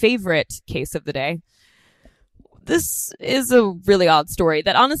my favorite case of the day. This is a really odd story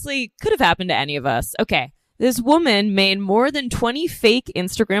that honestly could have happened to any of us. Okay. This woman made more than 20 fake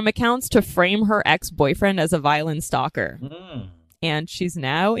Instagram accounts to frame her ex-boyfriend as a violent stalker. And she's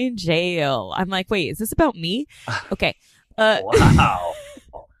now in jail. I'm like, wait, is this about me? Okay. Wow.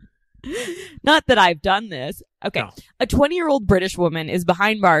 Not that I've done this. Okay. No. A 20-year-old British woman is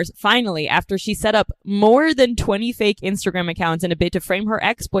behind bars finally after she set up more than 20 fake Instagram accounts in a bid to frame her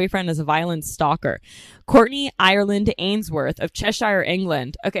ex-boyfriend as a violent stalker. Courtney Ireland Ainsworth of Cheshire,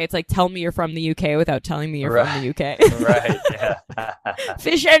 England. Okay, it's like tell me you're from the UK without telling me you're from the UK. Right, yeah.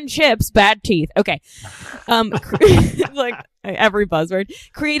 Fish and chips, bad teeth. Okay. Like every buzzword.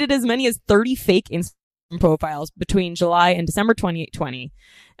 Created as many as 30 fake Instagram profiles between July and December 2020,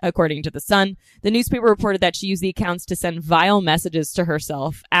 according to The Sun. The newspaper reported that she used the accounts to send vile messages to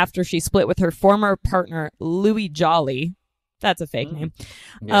herself after she split with her former partner, Louis Jolly. That's a fake name.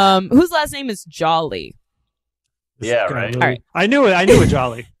 Yeah. Whose last name is Jolly? Yeah, right. All right. I knew a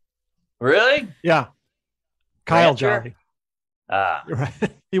Jolly. Really? Yeah. Kyle Rancher? Jolly. Ah. Right.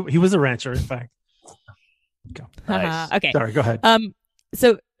 He was a rancher, in fact. Go. Nice. Okay. Sorry, go ahead.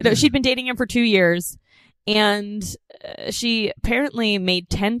 So she'd been dating him for 2 years, and she apparently made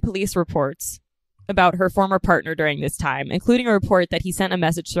 10 police reports about her former partner during this time, including a report that he sent a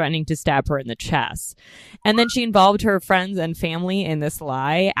message threatening to stab her in the chest. And then she involved her friends and family in this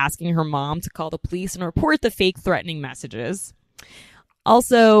lie, asking her mom to call the police and report the fake threatening messages.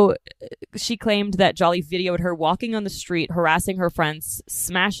 Also, she claimed that Jolly videoed her walking on the street, harassing her friends,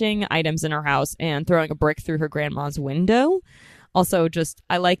 smashing items in her house, and throwing a brick through her grandma's window. Also, just,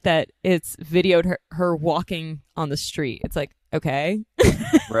 I like that it's videoed her walking on the street. It's like, okay.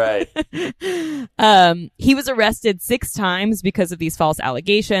 Right. He was arrested 6 times because of these false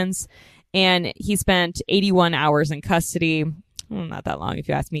allegations, and he spent 81 hours in custody. Well, not that long, if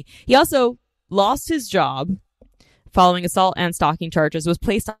you ask me. He also lost his job following assault and stalking charges, was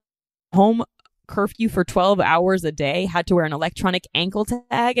placed on home curfew for 12 hours a day, had to wear an electronic ankle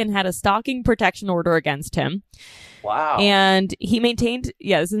tag, and had a stalking protection order against him. Wow. And he maintained,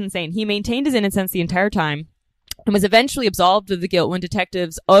 this is insane. He maintained his innocence the entire time and was eventually absolved of the guilt when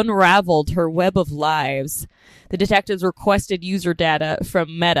detectives unraveled her web of lies. The detectives requested user data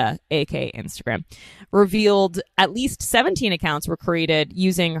from Meta, aka Instagram, revealed at least 17 accounts were created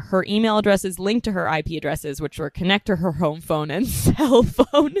using her email addresses linked to her IP addresses, which were connected to her home phone and cell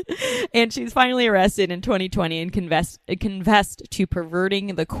phone. And she's finally arrested in 2020 and confessed to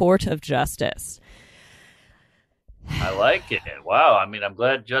perverting the court of justice. I like it. Wow. I mean, I'm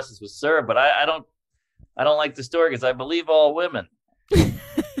glad justice was served, but I don't like the story because I believe all women.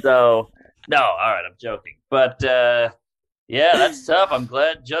 So, no, all right, I'm joking. But, yeah, that's tough. I'm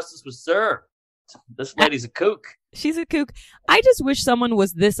glad justice was served. This lady's a kook. She's a kook. I just wish someone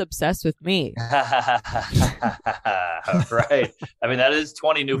was this obsessed with me. Right. I mean, that is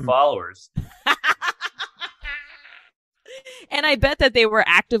 20 new followers. And I bet that they were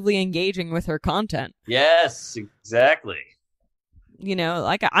actively engaging with her content. Yes, exactly. You know,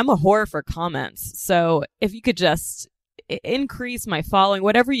 like I'm a whore for comments. So if you could just increase my following,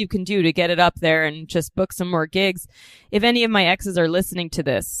 whatever you can do to get it up there and just book some more gigs. If any of my exes are listening to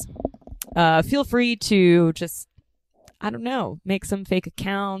this, feel free to just, I don't know, make some fake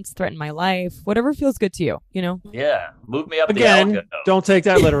accounts, threaten my life, whatever feels good to you, you know? Yeah. Move me up Again, the algo. don't take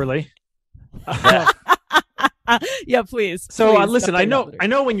that literally. Yeah, please. So please, listen, I don't take that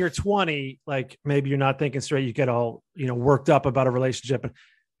know when you're 20, like maybe you're not thinking straight, you get all, worked up about a relationship,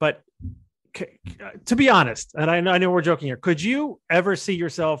 but to be honest, and I know we're joking here, could you ever see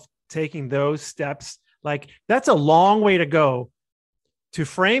yourself taking those steps? Like that's a long way to go to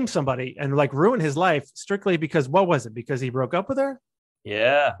frame somebody and like ruin his life strictly because what was it? Because he broke up with her?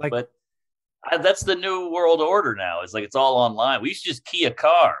 Yeah, but that's the new world order now. It's like it's all online. We used to just key a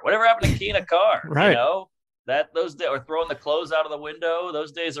car. Whatever happened to keying a car? Right. You know, those days, or throwing the clothes out of the window.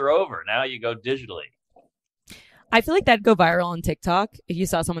 Those days are over. Now you go digitally. I feel like that'd go viral on TikTok if you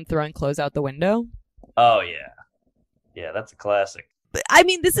saw someone throwing clothes out the window. Oh yeah, yeah, that's a classic. But, I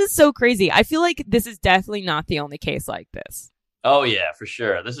mean, this is so crazy. I feel like this is definitely not the only case like this. Oh yeah, for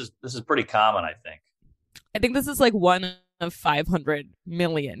sure. This is pretty common, I think. I think this is like one of 500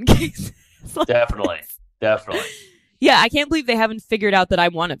 million cases. Definitely. Yeah, I can't believe they haven't figured out that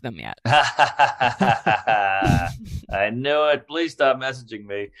I'm one of them yet. I knew it. Please stop messaging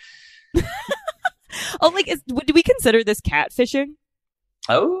me. Oh, like, do we consider this catfishing?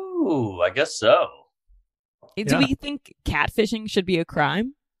 Oh, I guess so. Do we think catfishing should be a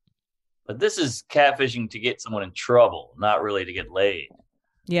crime? But this is catfishing to get someone in trouble, not really to get laid.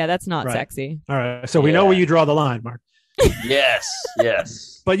 Yeah, that's not sexy. All right. So we know where you draw the line, Mark. Yes.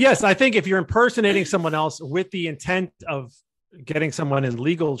 But yes, I think if you're impersonating someone else with the intent of getting someone in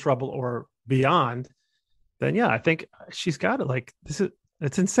legal trouble or beyond, then yeah, I think she's got it. Like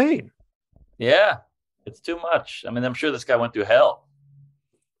it's insane. Yeah, it's too much. I mean, I'm sure this guy went through hell.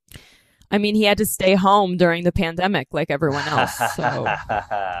 I mean, he had to stay home during the pandemic like everyone else. So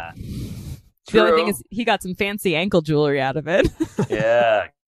the only thing is he got some fancy ankle jewelry out of it. Yeah,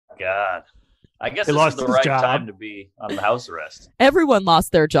 God. I guess this is the right time to be on the house arrest. Everyone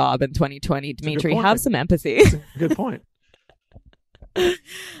lost their job in 2020, Dimitri. Have some empathy. Good point.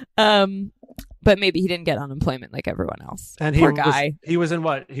 But maybe he didn't get unemployment like everyone else. And Poor guy. He was in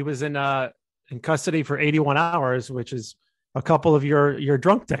what? He was in custody for 81 hours, which is a couple of your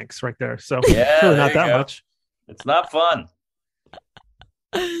drunk tanks right there. So Yeah, really there not you that go. much. It's not fun.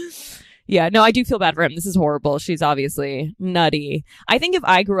 Yeah, no, I do feel bad for him. This is horrible. She's obviously nutty. I think if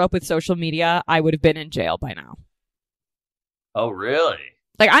I grew up with social media, I would have been in jail by now. Oh, really?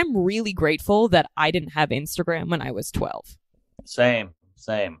 Like, I'm really grateful that I didn't have Instagram when I was 12. Same.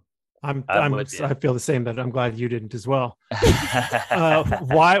 I with you. feel the same, but I'm glad you didn't as well.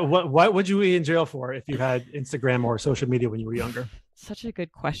 What would you be in jail for if you had Instagram or social media when you were younger? Such a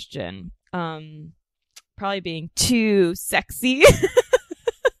good question. Probably being too sexy.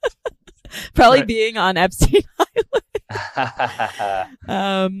 Probably Right. being on Epstein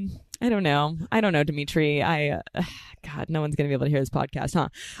Island. I don't know, Dimitri. God, no one's gonna be able to hear this podcast, huh?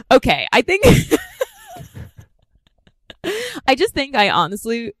 Okay, I think I just think I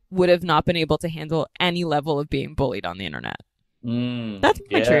honestly would have not been able to handle any level of being bullied on the internet. That's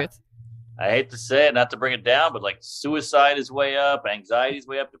my truth. I hate to say it, not to bring it down, but like suicide is way up, anxiety's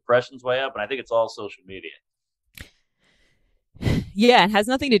way up, depression's way up, and I think it's all social media. Yeah, it has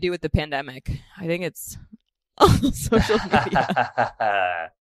nothing to do with the pandemic. I think it's all social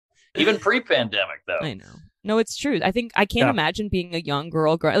media. Even pre-pandemic, though. I know. No, it's true. I think I can't Yeah. imagine being a young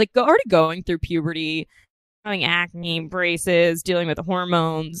girl, already going through puberty, having acne, braces, dealing with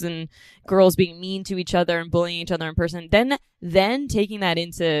hormones, and girls being mean to each other and bullying each other in person. Then taking that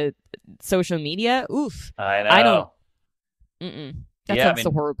into social media. Oof. I know. I don't. That Yeah, sounds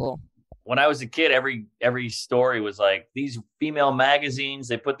so horrible. When I was a kid, every story was like these female magazines.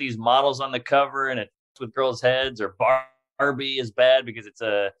 They put these models on the cover, and it's with girls' heads. Or Barbie is bad because it's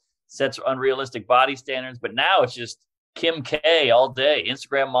sets unrealistic body standards. But now it's just Kim K all day.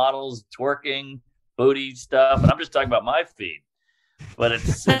 Instagram models twerking, booty stuff, and I'm just talking about my feed. But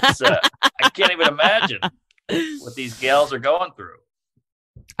it's I can't even imagine what these gals are going through.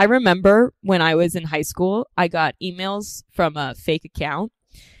 I remember when I was in high school, I got emails from a fake account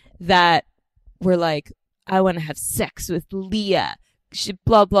that were like, I want to have sex with Leah, she,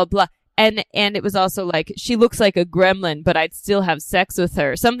 blah, blah, blah. And it was also like, she looks like a gremlin, but I'd still have sex with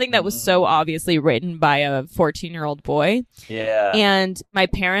her. Something that was so obviously written by a 14-year-old boy. Yeah. And my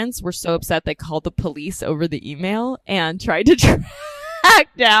parents were so upset they called the police over the email and tried to track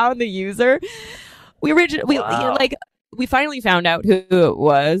down the user. We finally found out who it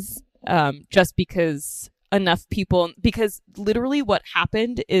was, just because enough people, because literally what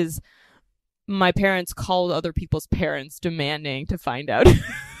happened is my parents called other people's parents demanding to find out.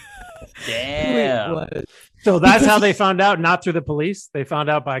 Damn. So that's how they found out, not through the police. They found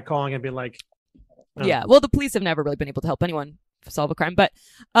out by calling and being like, oh. Yeah. Well, the police have never really been able to help anyone solve a crime, but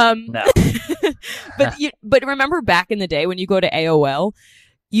no. but remember back in the day when you go to AOL,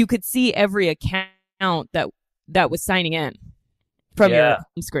 you could see every account that was signing in from your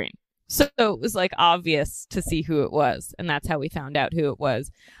home screen. So it was like obvious to see who it was, and that's how we found out who it was.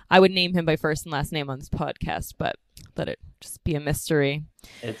 I would name him by first and last name on this podcast, but let it just be a mystery.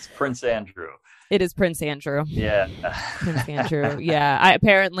 It's Prince Andrew. It is Prince Andrew. Yeah. Prince Andrew. Yeah. I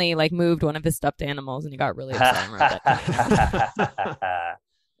apparently moved one of his stuffed animals and he got really upset about that.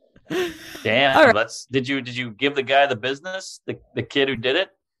 Damn. All right. Did you give the guy the business? The kid who did it?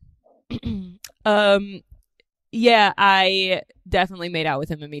 Yeah, I definitely made out with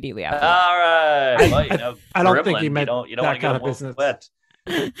him immediately after. All right. Well, I don't think he meant you don't want to that kind get of business. wet.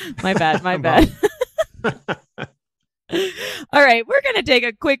 My bad. All right, we're going to take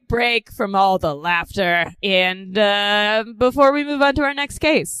a quick break from all the laughter and before we move on to our next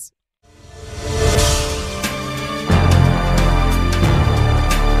case.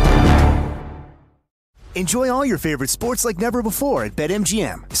 Enjoy all your favorite sports like never before at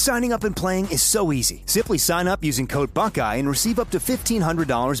BetMGM. Signing up and playing is so easy. Simply sign up using code Buckeye and receive up to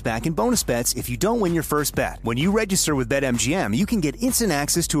 $1,500 back in bonus bets if you don't win your first bet. When you register with BetMGM, you can get instant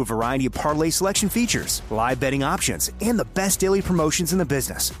access to a variety of parlay selection features, live betting options, and the best daily promotions in the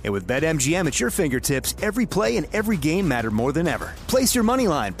business. And with BetMGM at your fingertips, every play and every game matter more than ever. Place your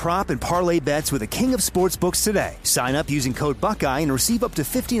moneyline, prop, and parlay bets with the king of sportsbooks today. Sign up using code Buckeye and receive up to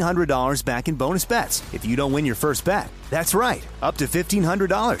 $1,500 back in bonus bets if you don't win your first bet. That's right, up to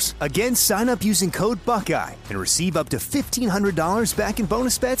 $1,500. Again, sign up using code Buckeye and receive up to $1,500 back in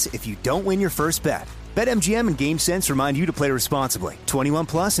bonus bets if you don't win your first bet. BetMGM and GameSense remind you to play responsibly. 21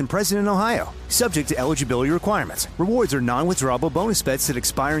 plus and present in Ohio. Subject to eligibility requirements. Rewards are non-withdrawable bonus bets that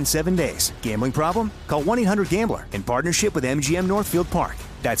expire in 7 days. Gambling problem? Call 1-800-GAMBLER in partnership with MGM Northfield Park.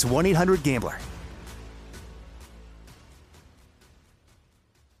 That's 1-800-GAMBLER.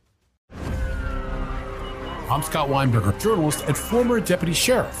 I'm Scott Weinberger, journalist and former deputy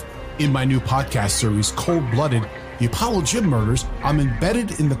sheriff. In my new podcast series, Cold Blooded, the Apollo Gym murders, I'm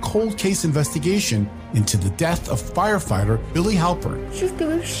embedded in the cold case investigation into the death of firefighter Billy Halpern. It's just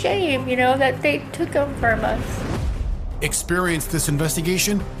a shame, that they took him from us. Experience this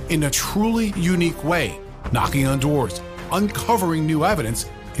investigation in a truly unique way, knocking on doors, uncovering new evidence,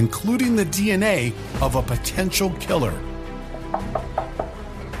 including the DNA of a potential killer.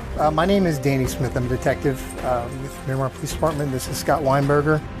 My name is Danny Smith. I'm a detective with Miramar Police Department. This is Scott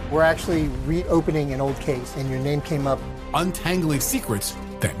Weinberger. We're actually reopening an old case, and your name came up. Untangling secrets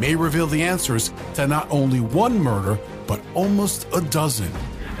that may reveal the answers to not only one murder, but almost a dozen.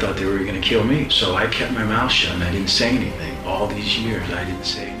 Thought they were going to kill me, so I kept my mouth shut and I didn't say anything. All these years, I didn't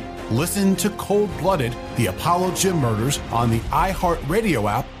say anything. Listen to Cold Blooded, the Apollo Gym murders on the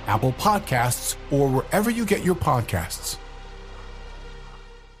iHeartRadio app, Apple Podcasts, or wherever you get your podcasts.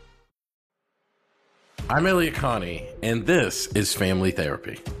 I'm Elliot Connie, and this is Family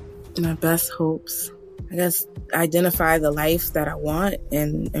Therapy. My best hopes, I guess, identify the life that I want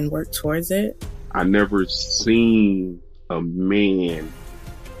and work towards it. I never seen a man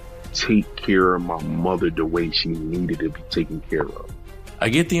take care of my mother the way she needed to be taken care of. I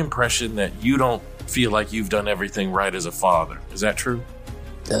get the impression that you don't feel like you've done everything right as a father. Is that true?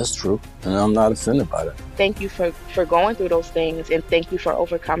 That's true, and I'm not offended by that. Thank you for going through those things, and thank you for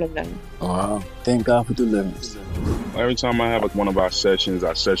overcoming them. Wow. Thank God for deliverance. Every time I have one of our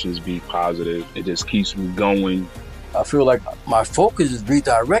sessions be positive. It just keeps me going. I feel like my focus is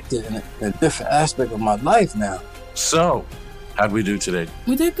redirected in a different aspect of my life now. So, how'd we do today?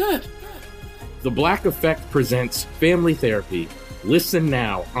 We did good. The Black Effect presents Family Therapy. Listen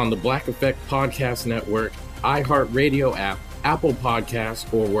now on the Black Effect Podcast Network, iHeartRadio app, Apple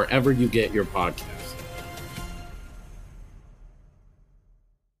Podcasts, or wherever you get your podcasts.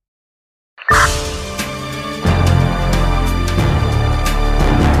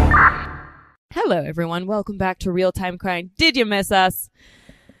 Hello, everyone. Welcome back to Real Time Crime. Did you miss us?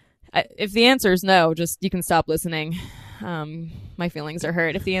 If the answer is no, just you can stop listening. My feelings are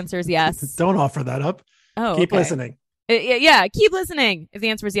hurt. If the answer is yes, don't offer that up. Oh, keep okay. listening. Yeah, keep listening. If the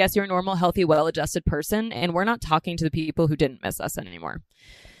answer is yes, you're a normal, healthy, well-adjusted person, and we're not talking to the people who didn't miss us anymore.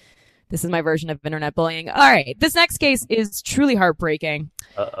 This is my version of internet bullying. All right, this next case is truly heartbreaking.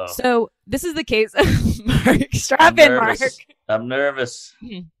 Uh-oh. So this is the case of Mark. Strap in, Mark. I'm nervous.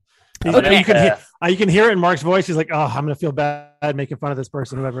 Okay. You can hear it in Mark's voice. He's like, "Oh, I'm gonna feel bad making fun of this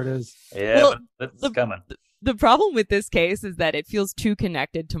person, whoever it is." Yeah, Well, but it's coming. The problem with this case is that it feels too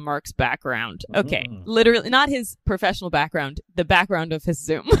connected to Mark's background. Okay, literally, not his professional background, the background of his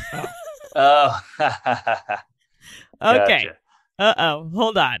Zoom. Oh. Okay. Gotcha.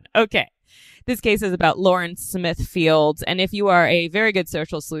 Hold on. Okay. This case is about Lauren Smith Fields, and if you are a very good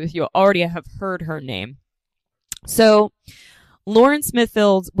social sleuth, you already have heard her name. So, Lauren Smith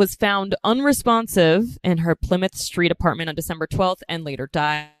Fields was found unresponsive in her Plymouth Street apartment on December 12th and later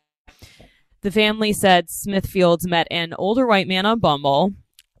died. The family said Smith Fields met an older white man on Bumble,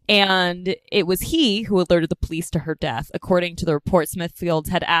 and it was he who alerted the police to her death. According to the report, Smith Fields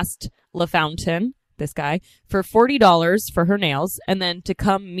had asked LaFountain, this guy, for $40 for her nails and then to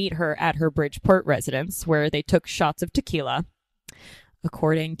come meet her at her Bridgeport residence where they took shots of tequila.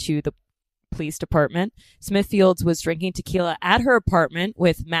 According to the police department, Smith Fields was drinking tequila at her apartment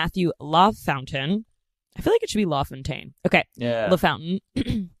with Matthew LaFountain. I feel like it should be LaFontaine. Okay. Yeah. LaFountain.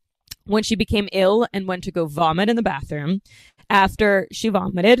 When she became ill and went to go vomit in the bathroom. After she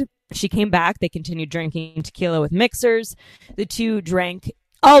vomited, she came back. They continued drinking tequila with mixers. The two drank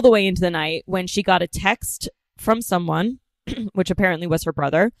all the way into the night when she got a text from someone, which apparently was her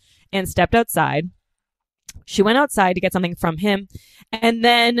brother, and stepped outside. She went outside to get something from him. And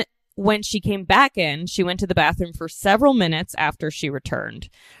then when she came back in, she went to the bathroom for several minutes after she returned.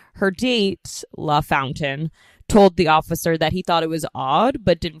 Her date, LaFountain, told the officer that he thought it was odd,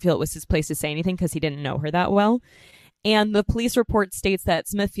 but didn't feel it was his place to say anything because he didn't know her that well. And the police report states that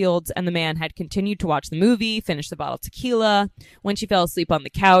Smith Fields and the man had continued to watch the movie, finish the bottle of tequila, when she fell asleep on the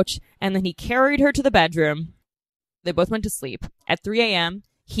couch, and then he carried her to the bedroom. They both went to sleep. At 3 a.m.,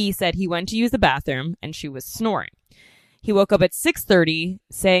 he said he went to use the bathroom, and she was snoring. He woke up at 6:30,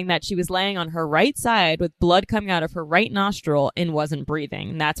 saying that she was laying on her right side with blood coming out of her right nostril and wasn't breathing.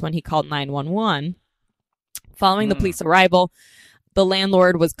 And that's when he called 911. Following the police arrival, the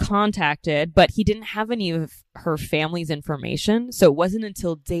landlord was contacted, but he didn't have any of her family's information. So it wasn't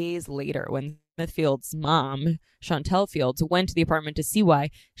until days later when Smith Fields' mom, Chantel Fields, went to the apartment to see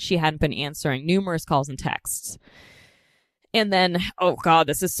why she hadn't been answering numerous calls and texts. And then, oh God,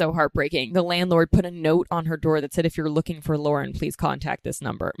 this is so heartbreaking. The landlord put a note on her door that said, "If you're looking for Lauren, please contact this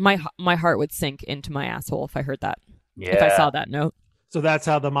number." My heart would sink into my asshole if I heard that. Yeah. If I saw that note. So that's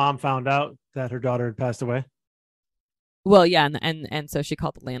how the mom found out that her daughter had passed away? Well, yeah, and so she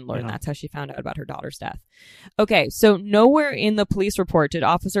called the landlord, and that's how she found out about her daughter's death. Okay, so nowhere in the police report did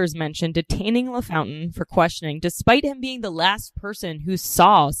officers mention detaining LaFountain for questioning, despite him being the last person who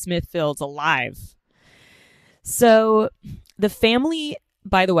saw Smithfields alive. So the family,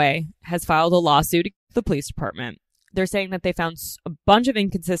 by the way, has filed a lawsuit against the police department. They're saying that they found a bunch of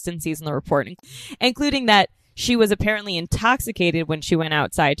inconsistencies in the report, including that she was apparently intoxicated when she went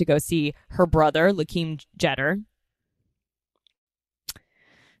outside to go see her brother, Lakeem Jeter.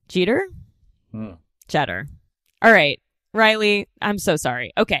 Jeter? Jeter. All right. Riley, I'm so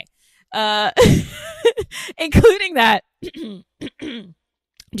sorry. Okay. Including that, do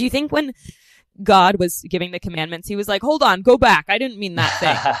you think when God was giving the commandments, he was like, hold on, go back. I didn't mean that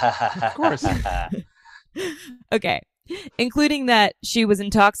thing. Of course. Okay. Including that she was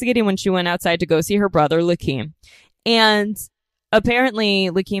intoxicated when she went outside to go see her brother, Lakeem. And apparently,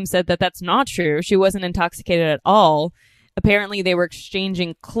 Lakeem said that that's not true. She wasn't intoxicated at all. Apparently, they were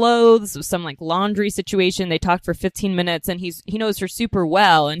exchanging clothes, some like laundry situation. They talked for 15 minutes, and he knows her super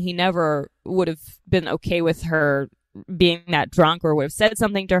well, and he never would have been okay with her being that drunk or would have said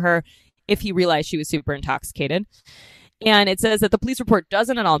something to her if he realized she was super intoxicated. And it says that the police report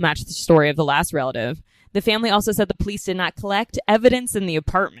doesn't at all match the story of the last relative. The family also said the police did not collect evidence in the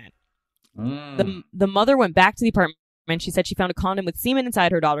apartment. The mother went back to the apartment. She said she found a condom with semen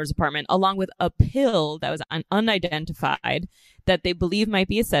inside her daughter's apartment, along with a pill that was unidentified that they believe might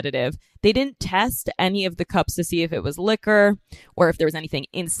be a sedative. They didn't test any of the cups to see if it was liquor or if there was anything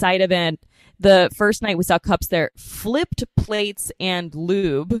inside of it. The first night we saw cups there, flipped plates and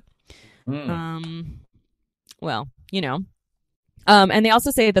lube. Well, you know. And they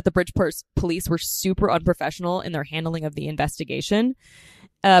also say that the Bridgeport police were super unprofessional in their handling of the investigation.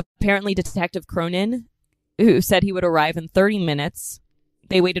 Apparently, Detective Cronin, who said he would arrive in 30 minutes.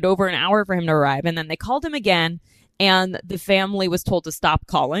 They waited over an hour for him to arrive, and then they called him again, and the family was told to stop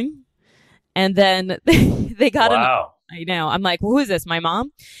calling. And then they got I know. I'm like, well, who is this? My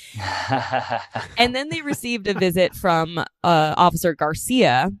mom? And then they received a visit from Officer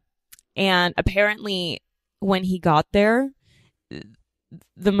Garcia, and apparently when he got there,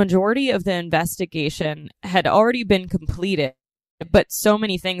 the majority of the investigation had already been completed, but so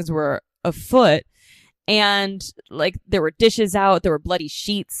many things were afoot. And like there were dishes out, there were bloody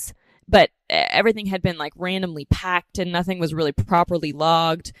sheets, but everything had been like randomly packed and nothing was really properly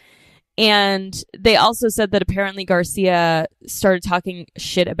logged. And they also said that apparently Garcia started talking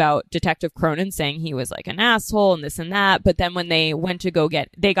shit about Detective Cronin, saying he was like an asshole and this and that. But then when they went to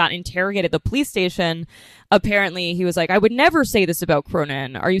they got interrogated at the police station, apparently he was like, I would never say this about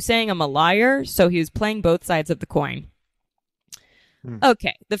Cronin. Are you saying I'm a liar? So he was playing both sides of the coin.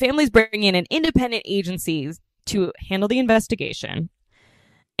 Okay, the family's bringing in an independent agency to handle the investigation.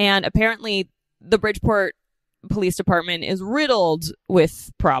 And apparently the Bridgeport Police Department is riddled with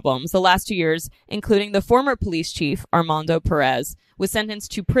problems. The last 2 years, including the former police chief, Armando Perez, was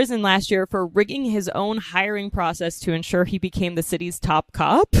sentenced to prison last year for rigging his own hiring process to ensure he became the city's top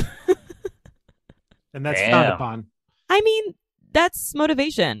cop. And that's frowned upon. I mean, that's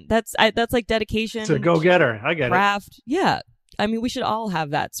motivation. That's like dedication. It's a go-getter. I get craft. It. Yeah. I mean, we should all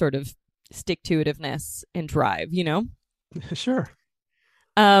have that sort of stick-to-itiveness and drive, you know? Sure.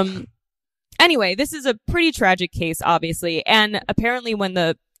 Anyway, this is a pretty tragic case, obviously. And apparently when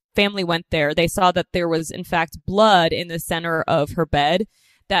the family went there, they saw that there was, in fact, blood in the center of her bed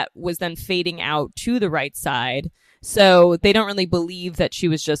that was then fading out to the right side. So they don't really believe that she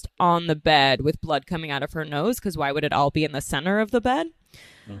was just on the bed with blood coming out of her nose, because why would it all be in the center of the bed?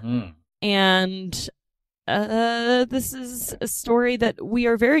 And this is a story that we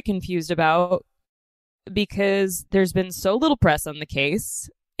are very confused about because there's been so little press on the case,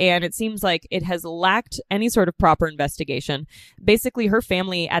 and it seems like it has lacked any sort of proper investigation. Basically, her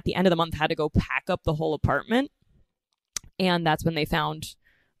family at the end of the month had to go pack up the whole apartment, and that's when they found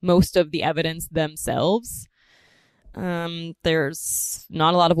most of the evidence themselves. There's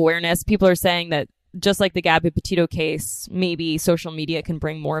not a lot of awareness. People are saying that just like the Gabby Petito case, maybe social media can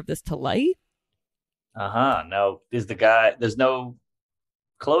bring more of this to light. No, there's no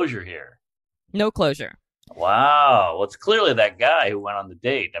closure here. No closure. Wow. Well, it's clearly that guy who went on the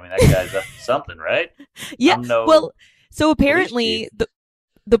date. I mean, that guy's up to something, right? Yeah. Well, so apparently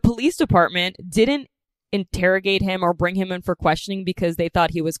the police department didn't interrogate him or bring him in for questioning because they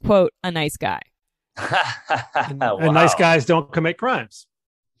thought he was, quote, a nice guy. And nice guys don't commit crimes.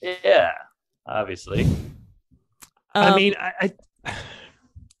 Yeah, obviously. I mean,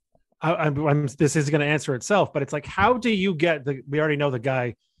 I'm this is going to answer itself, but it's like, how do you get we already know the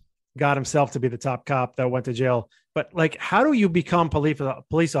guy got himself to be the top cop that went to jail, but like, how do you become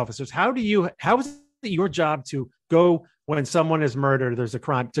police officers? How is it your job to go when someone is murdered, there's a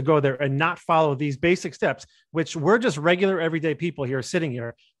crime, to go there and not follow these basic steps, which we're just regular everyday people here sitting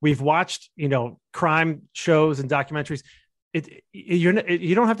here. We've watched, crime shows and documentaries.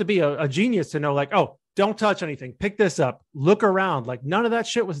 You don't have to be a genius to know, like, oh, don't touch anything, pick this up, look around. Like, none of that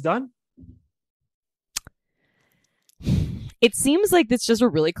shit was done. It seems like it's just a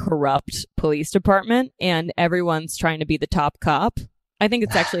really corrupt police department and everyone's trying to be the top cop. I think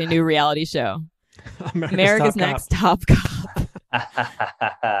it's actually a new reality show. America's Next Top Cop.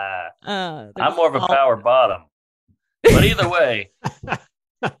 I'm more of a power bottom. But either way,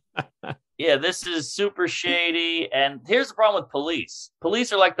 yeah, this is super shady. And here's the problem with police.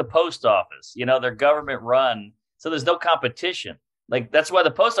 Police are like the post office. They're government run, so there's no competition. Like, that's why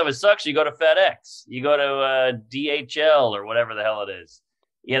the post office sucks. You go to FedEx, you go to DHL or whatever the hell it is.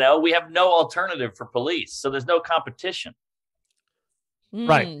 We have no alternative for police, so there's no competition.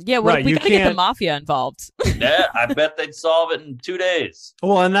 Right. Yeah, well, we got to get the mafia involved. Yeah, I bet they'd solve it in 2 days.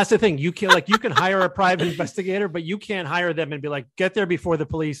 Well, and that's the thing. You can hire a private investigator, but you can't hire them and be like, get there before the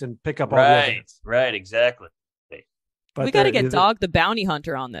police and pick up all the evidence. Right, exactly. But we got to get Dog the Bounty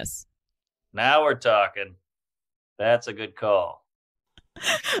Hunter on this. Now we're talking. That's a good call.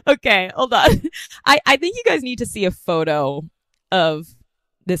 Okay, hold on. I think you guys need to see a photo of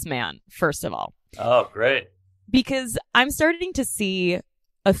this man, first of all. Oh, great. Because I'm starting to see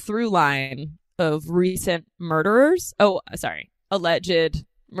a through line of recent murderers. Alleged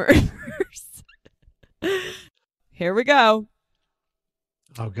murderers. Here we go.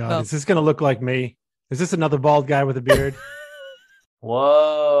 Oh, God. Is this going to look like me? Is this another bald guy with a beard?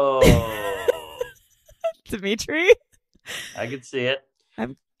 Whoa. Dimitri? I can see it. I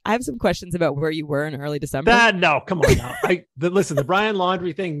have some questions about where you were in early December. No, come on now. Listen, the Brian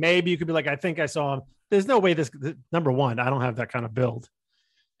Laundrie thing, maybe you could be like, I think I saw him. There's no way number one, I don't have that kind of build.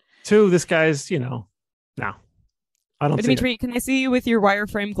 Two, this guy's, no, I don't see Dimitri, can I see you with your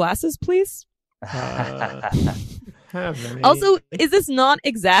wireframe glasses, please? Also, is this not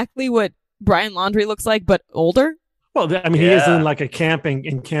exactly what Brian Laundrie looks like, but older? Well, he is in like camping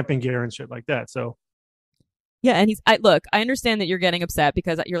gear and shit like that. So. Yeah, and I understand that you're getting upset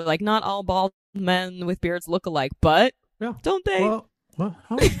because you're like, not all bald men with beards look alike, but don't they?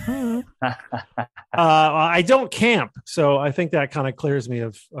 I don't camp, so I think that kind of clears me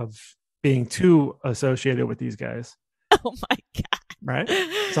of being too associated with these guys. Oh my God. Right?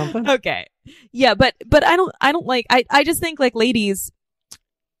 Something? Okay. Yeah, but I don't like, I just think, like, ladies,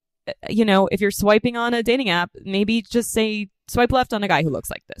 if you're swiping on a dating app, maybe just say swipe left on a guy who looks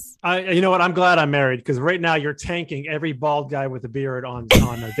like this. You know what? I'm glad I'm married, because right now you're tanking every bald guy with a beard on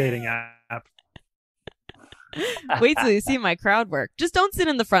a dating app. Wait till you see my crowd work. Just don't sit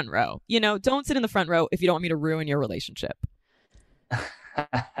in the front row. Don't sit in the front row if you don't want me to ruin your relationship. I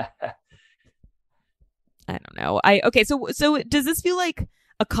don't know. Okay. So does this feel like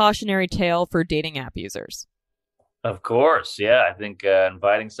a cautionary tale for dating app users? Of course, yeah. I think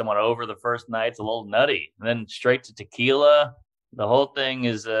inviting someone over the first night's a little nutty, and then straight to tequila. The whole thing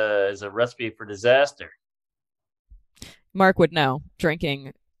is a recipe for disaster. Mark would know.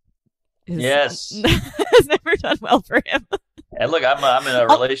 Drinking yes has never done well for him. And look, I'm in a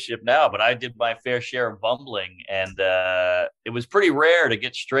relationship now, but I did my fair share of bumbling, and it was pretty rare to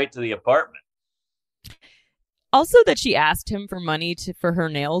get straight to the apartment. Also, that she asked him for money for her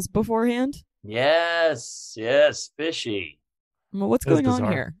nails beforehand. Yes, fishy. Well, what's going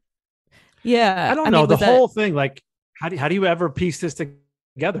on here? Yeah, I don't know. The whole thing, like, how do you ever piece this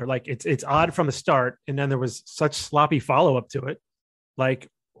together? Like, it's odd from the start, and then there was such sloppy follow up to it. Like,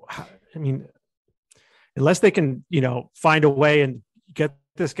 I mean, unless they can, find a way and get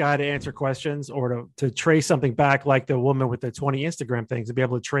this guy to answer questions or to trace something back, like the woman with the 20 Instagram things, to be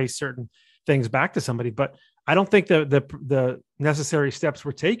able to trace certain things back to somebody. But I don't think the necessary steps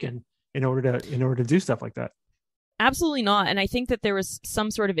were taken in order to do stuff like that. Absolutely not. And I think that there was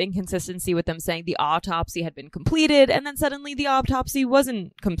some sort of inconsistency with them saying the autopsy had been completed, and then suddenly the autopsy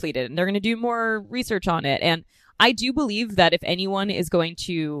wasn't completed, and they're going to do more research on it. And I do believe that if anyone is going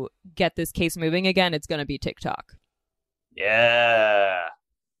to get this case moving again, it's going to be TikTok. Yeah,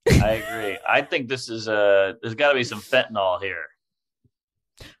 I agree. I think this is there's got to be some fentanyl here.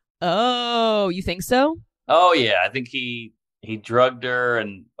 Oh, you think so? Oh, yeah. I think he drugged her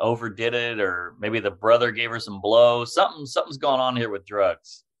and overdid it, or maybe the brother gave her some blow. Something's going on here with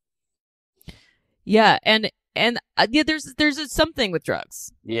drugs. Yeah, and yeah, there's something with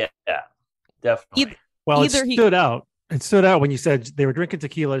drugs. Yeah, definitely. It stood out when you said they were drinking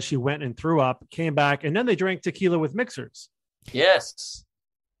tequila. She went and threw up, came back, and then they drank tequila with mixers. Yes.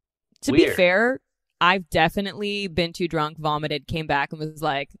 To be fair, I've definitely been too drunk, vomited, came back, and was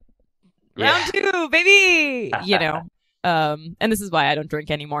like, Round 2, baby. You know. And this is why I don't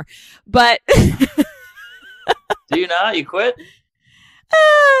drink anymore. But Do you not? You quit?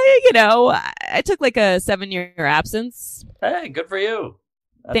 You know, I took like a 7-year absence. Hey, good for you.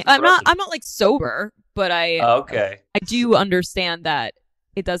 I'm not like sober, but okay. I do understand that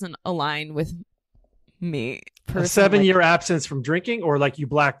it doesn't align with me personally. A 7-year absence from drinking, or like you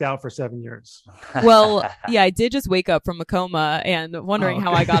blacked out for 7 years? Well, yeah, I did just wake up from a coma and wondering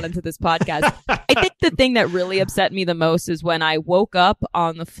how I got into this podcast. I think the thing that really upset me the most is when I woke up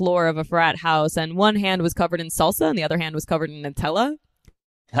on the floor of a frat house and one hand was covered in salsa and the other hand was covered in Nutella.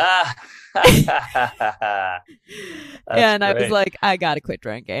 And I was like, I gotta quit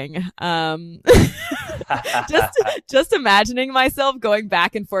drinking. Just imagining myself going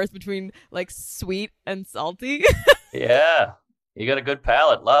back and forth between like sweet and salty. Yeah, you got a good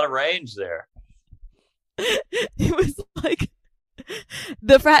palate, a lot of range there. It was like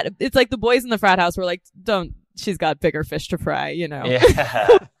it's like the boys in the frat house were like, she's got bigger fish to fry, you know. Yeah.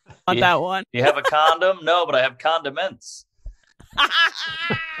 On that one. You have a condom? No, but I have condiments.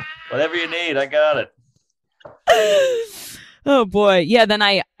 Whatever you need, I got it. Oh boy. Yeah, then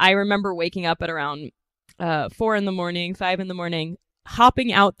I remember waking up at around 4 in the morning, 5 in the morning,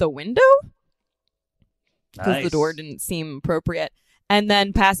 hopping out the window because the door didn't seem appropriate, and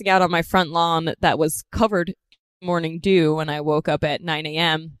then passing out on my front lawn that was covered in morning dew when I woke up at 9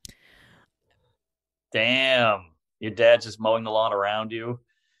 a.m. Damn. Your dad's just mowing the lawn around you.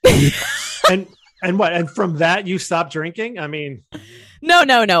 And what? And from that, you stopped drinking? I mean... No.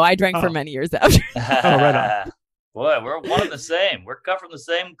 I drank for many years after. Right on. Boy, we're one and the same. We're cut from the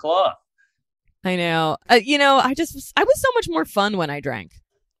same cloth. I know. You know, I was so much more fun when I drank.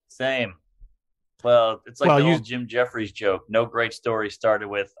 Same. Well, it's like the old Jim Jeffries joke. No great story started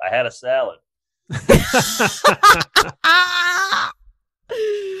with, I had a salad.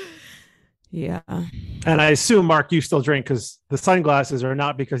 Yeah. And I assume, Mark, you still drink because the sunglasses are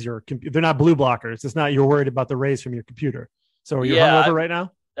not because they're not blue blockers. It's not you're worried about the rays from your computer. So are you hungover right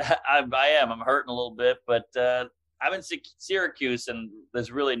now? I am. I'm hurting a little bit, but I'm in Syracuse and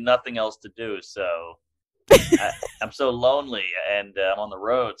there's really nothing else to do. So I'm so lonely and I'm on the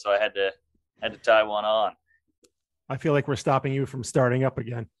road. So I had to tie one on. I feel like we're stopping you from starting up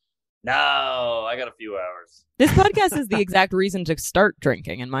again. No, I got a few hours. This podcast is the exact reason to start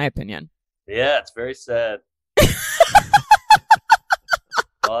drinking, in my opinion. Yeah, it's very sad.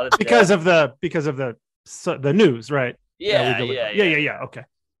 because of the news, right? Yeah. Okay.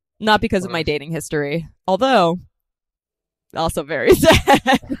 Not because of my dating history, although also very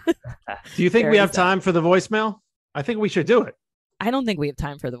sad. Do you think we have time for the voicemail? I think we should do it. I don't think we have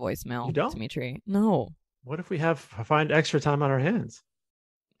time for the voicemail. You don't? Dimitri? No. What if we find extra time on our hands?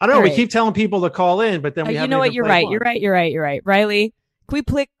 I don't know. We keep telling people to call in, but then we have. You know what? You're right. Riley, can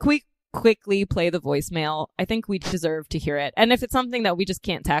we quickly play the voicemail? I think we deserve to hear it. And if it's something that we just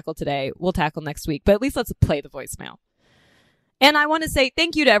can't tackle today, we'll tackle next week. But at least let's play the voicemail. And I want to say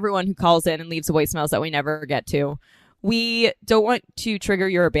thank you to everyone who calls in and leaves voicemails that we never get to. We don't want to trigger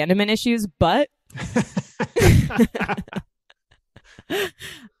your abandonment issues, but...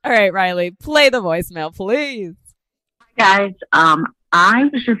 All right, Riley, play the voicemail, please. Hi, guys. I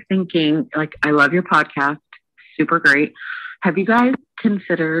was just thinking, like, I love your podcast. Super great. Have you guys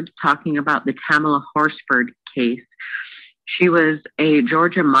considered talking about the Tamala Horsford case? She was a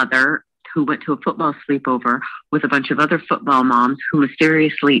Georgia mother who went to a football sleepover with a bunch of other football moms who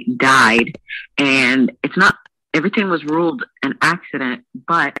mysteriously died. And it's not, everything was ruled an accident,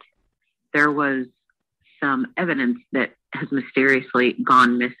 but there was some evidence that has mysteriously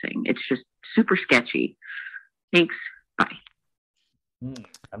gone missing. It's just super sketchy. Thanks. Bye.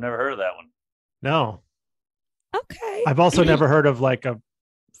 I've never heard of that one. No. Okay. I've also never heard of like a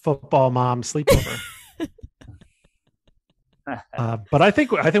football mom sleepover. But I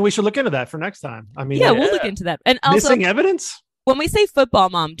think we should look into that for next time. I mean, yeah, we'll look into that. And also, missing evidence? When we say football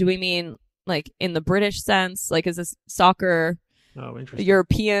mom, do we mean like in the British sense? Like, is this soccer? Oh, interesting.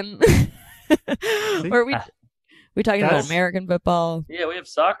 European? Or are we talking about American football? Yeah, we have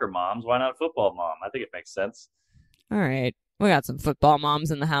soccer moms. Why not a football mom? I think it makes sense. All right. We got some football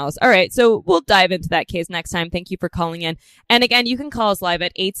moms in the house. All right. So we'll dive into that case next time. Thank you for calling in. And again, you can call us live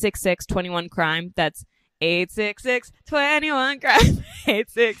at 866-21-CRIME. That's 866-21-CRIME.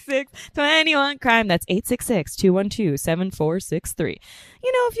 866-21-CRIME. That's 866-212-7463.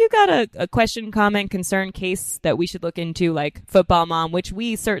 You know, if you got a question, comment, concern, case that we should look into, like football mom, which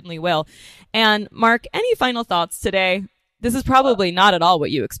we certainly will. And Mark, any final thoughts today? This is probably not at all what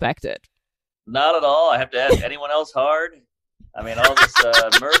you expected. Not at all. I have to ask anyone else hard? I mean, all this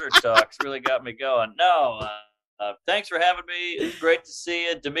murder talk's really got me going. No, Thanks for having me. It was great to see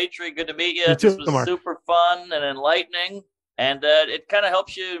you. Dimitri, good to meet you. You too, This was Mark. super fun and enlightening. And it kind of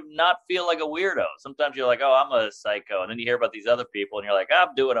helps you not feel like a weirdo. Sometimes you're like, oh, I'm a psycho. And then you hear about these other people and you're like,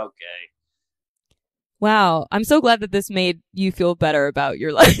 I'm doing okay. Wow. I'm so glad that this made you feel better about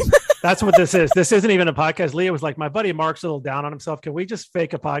your life. That's what this is. This isn't even a podcast. Leah was like, my buddy Mark's a little down on himself. Can we just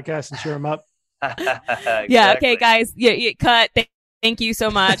fake a podcast and cheer him up? Exactly. Yeah. Okay, guys. Yeah, cut. Thank you so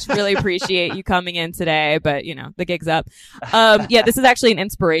much. Really appreciate you coming in today. But, the gig's up. Yeah, this is actually an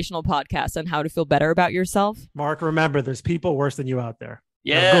inspirational podcast on how to feel better about yourself. Mark, remember, there's people worse than you out there.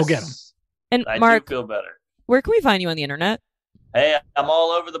 Yes. Go get them. And I Mark, do feel better. where can we find you on the internet? Hey, I'm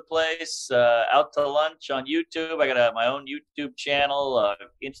all over the place. Out to lunch on YouTube. I got my own YouTube channel,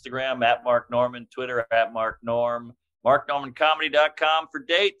 Instagram at Mark Norman, Twitter at Mark Norm, MarkNormanComedy.com for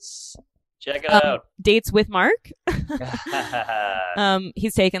dates. Check it out. Dates with Mark.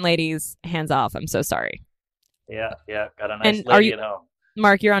 He's taken ladies' hands off. I'm so sorry. Yeah. Got a nice And lady at home.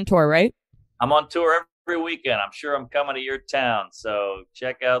 Mark, you're on tour, right? I'm on tour every weekend. I'm sure I'm coming to your town. So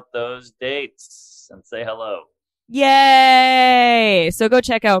check out those dates and say hello. Yay! So go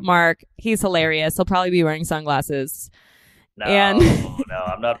check out Mark. He's hilarious. He'll probably be wearing sunglasses. No, And no,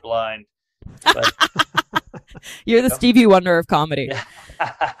 I'm not blind. But you're the Stevie Wonder of comedy.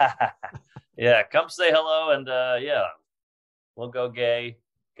 yeah, come say hello and yeah, we'll go gay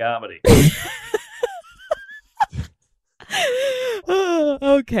comedy.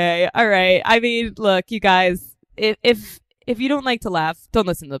 Okay. All right. I mean, look, you guys, if you don't like to laugh, don't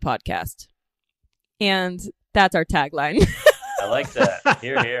listen to the podcast. And that's our tagline. I like that.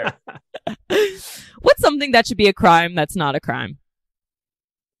 Hear, hear. What's something that should be a crime that's not a crime?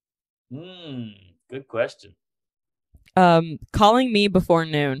 Good question. Calling me before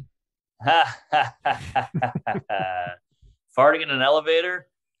noon. Farting in an elevator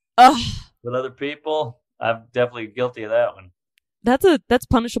Ugh. with other people. I'm definitely guilty of that one. That's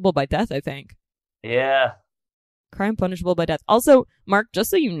punishable by death, I think. Yeah. Crime punishable by death. Also, Mark, just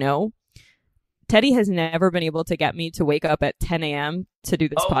so you know, Teddy has never been able to get me to wake up at 10 a.m. to do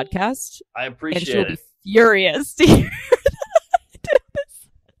this podcast. I appreciate and she'll it. be furious to hear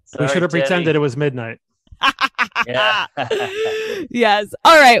We should have pretended it was midnight. Yeah. Yes.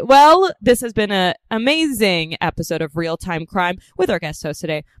 All right. Well, this has been an amazing episode of Real Time Crime with our guest host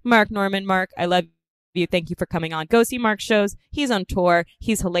today, Mark Norman. Mark, I love you. Thank you for coming on. Go see Mark's shows. He's on tour.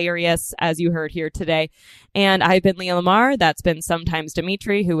 He's hilarious, as you heard here today. And I've been Leah Lamar. That's been Sometimes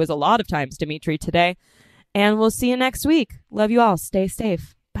Dimitri, who was a lot of times Dimitri today. And we'll see you next week. Love you all. Stay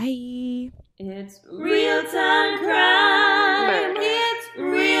safe. Bye. It's Real Time Crime. It's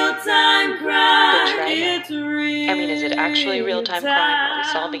Real Time Crime. It's real. I mean, is it actually real-time crime? Are we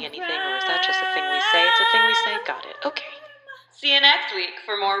solving anything, or is that just a thing we say? It's a thing we say. Got it. Okay. See you next week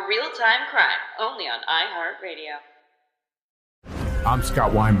for more Real Time Crime, only on iHeartRadio. I'm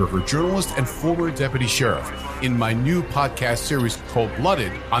Scott Weinberger, journalist and former deputy sheriff. In my new podcast series, Cold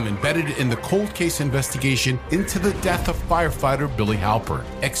Blooded, I'm embedded in the cold case investigation into the death of firefighter Billy Halpern.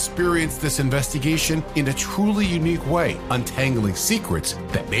 Experience this investigation in a truly unique way, untangling secrets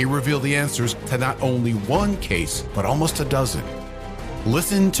that may reveal the answers to not only one case, but almost a dozen.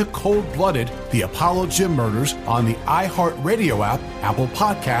 Listen to Cold Blooded, the Apollo Gym Murders on the iHeartRadio app, Apple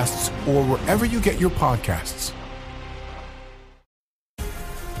Podcasts, or wherever you get your podcasts.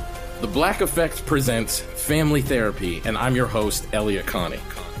 The Black Effect presents Family Therapy, and I'm your host, Elliot Connie.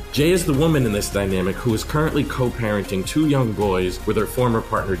 Jay is the woman in this dynamic who is currently co-parenting 2 young boys with her former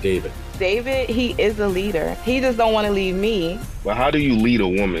partner, David. David, he is a leader. He just don't want to leave me. But how do you lead a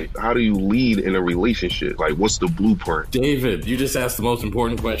woman? How do you lead in a relationship? Like, what's the blueprint? David, you just asked the most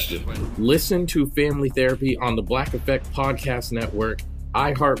important question. Listen to Family Therapy on the Black Effect Podcast Network,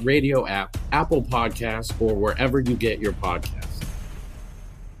 iHeartRadio app, Apple Podcasts, or wherever you get your podcasts.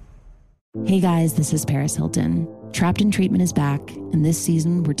 Hey guys, this is Paris Hilton. Trapped in Treatment is back, and this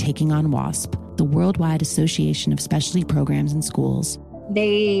season we're taking on WASP, the Worldwide Association of Specialty Programs in Schools.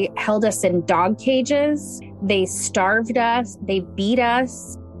 They held us in dog cages. They starved us. They beat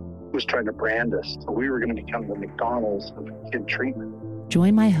us. Was trying to brand us. So we were going to become the McDonald's of kid treatment.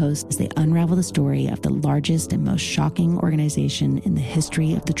 Join my hosts as they unravel the story of the largest and most shocking organization in the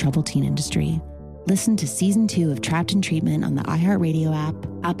history of the troubled teen industry. Listen to Season 2 of Trapped in Treatment on the iHeartRadio app,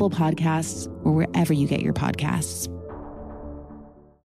 Apple Podcasts, or wherever you get your podcasts.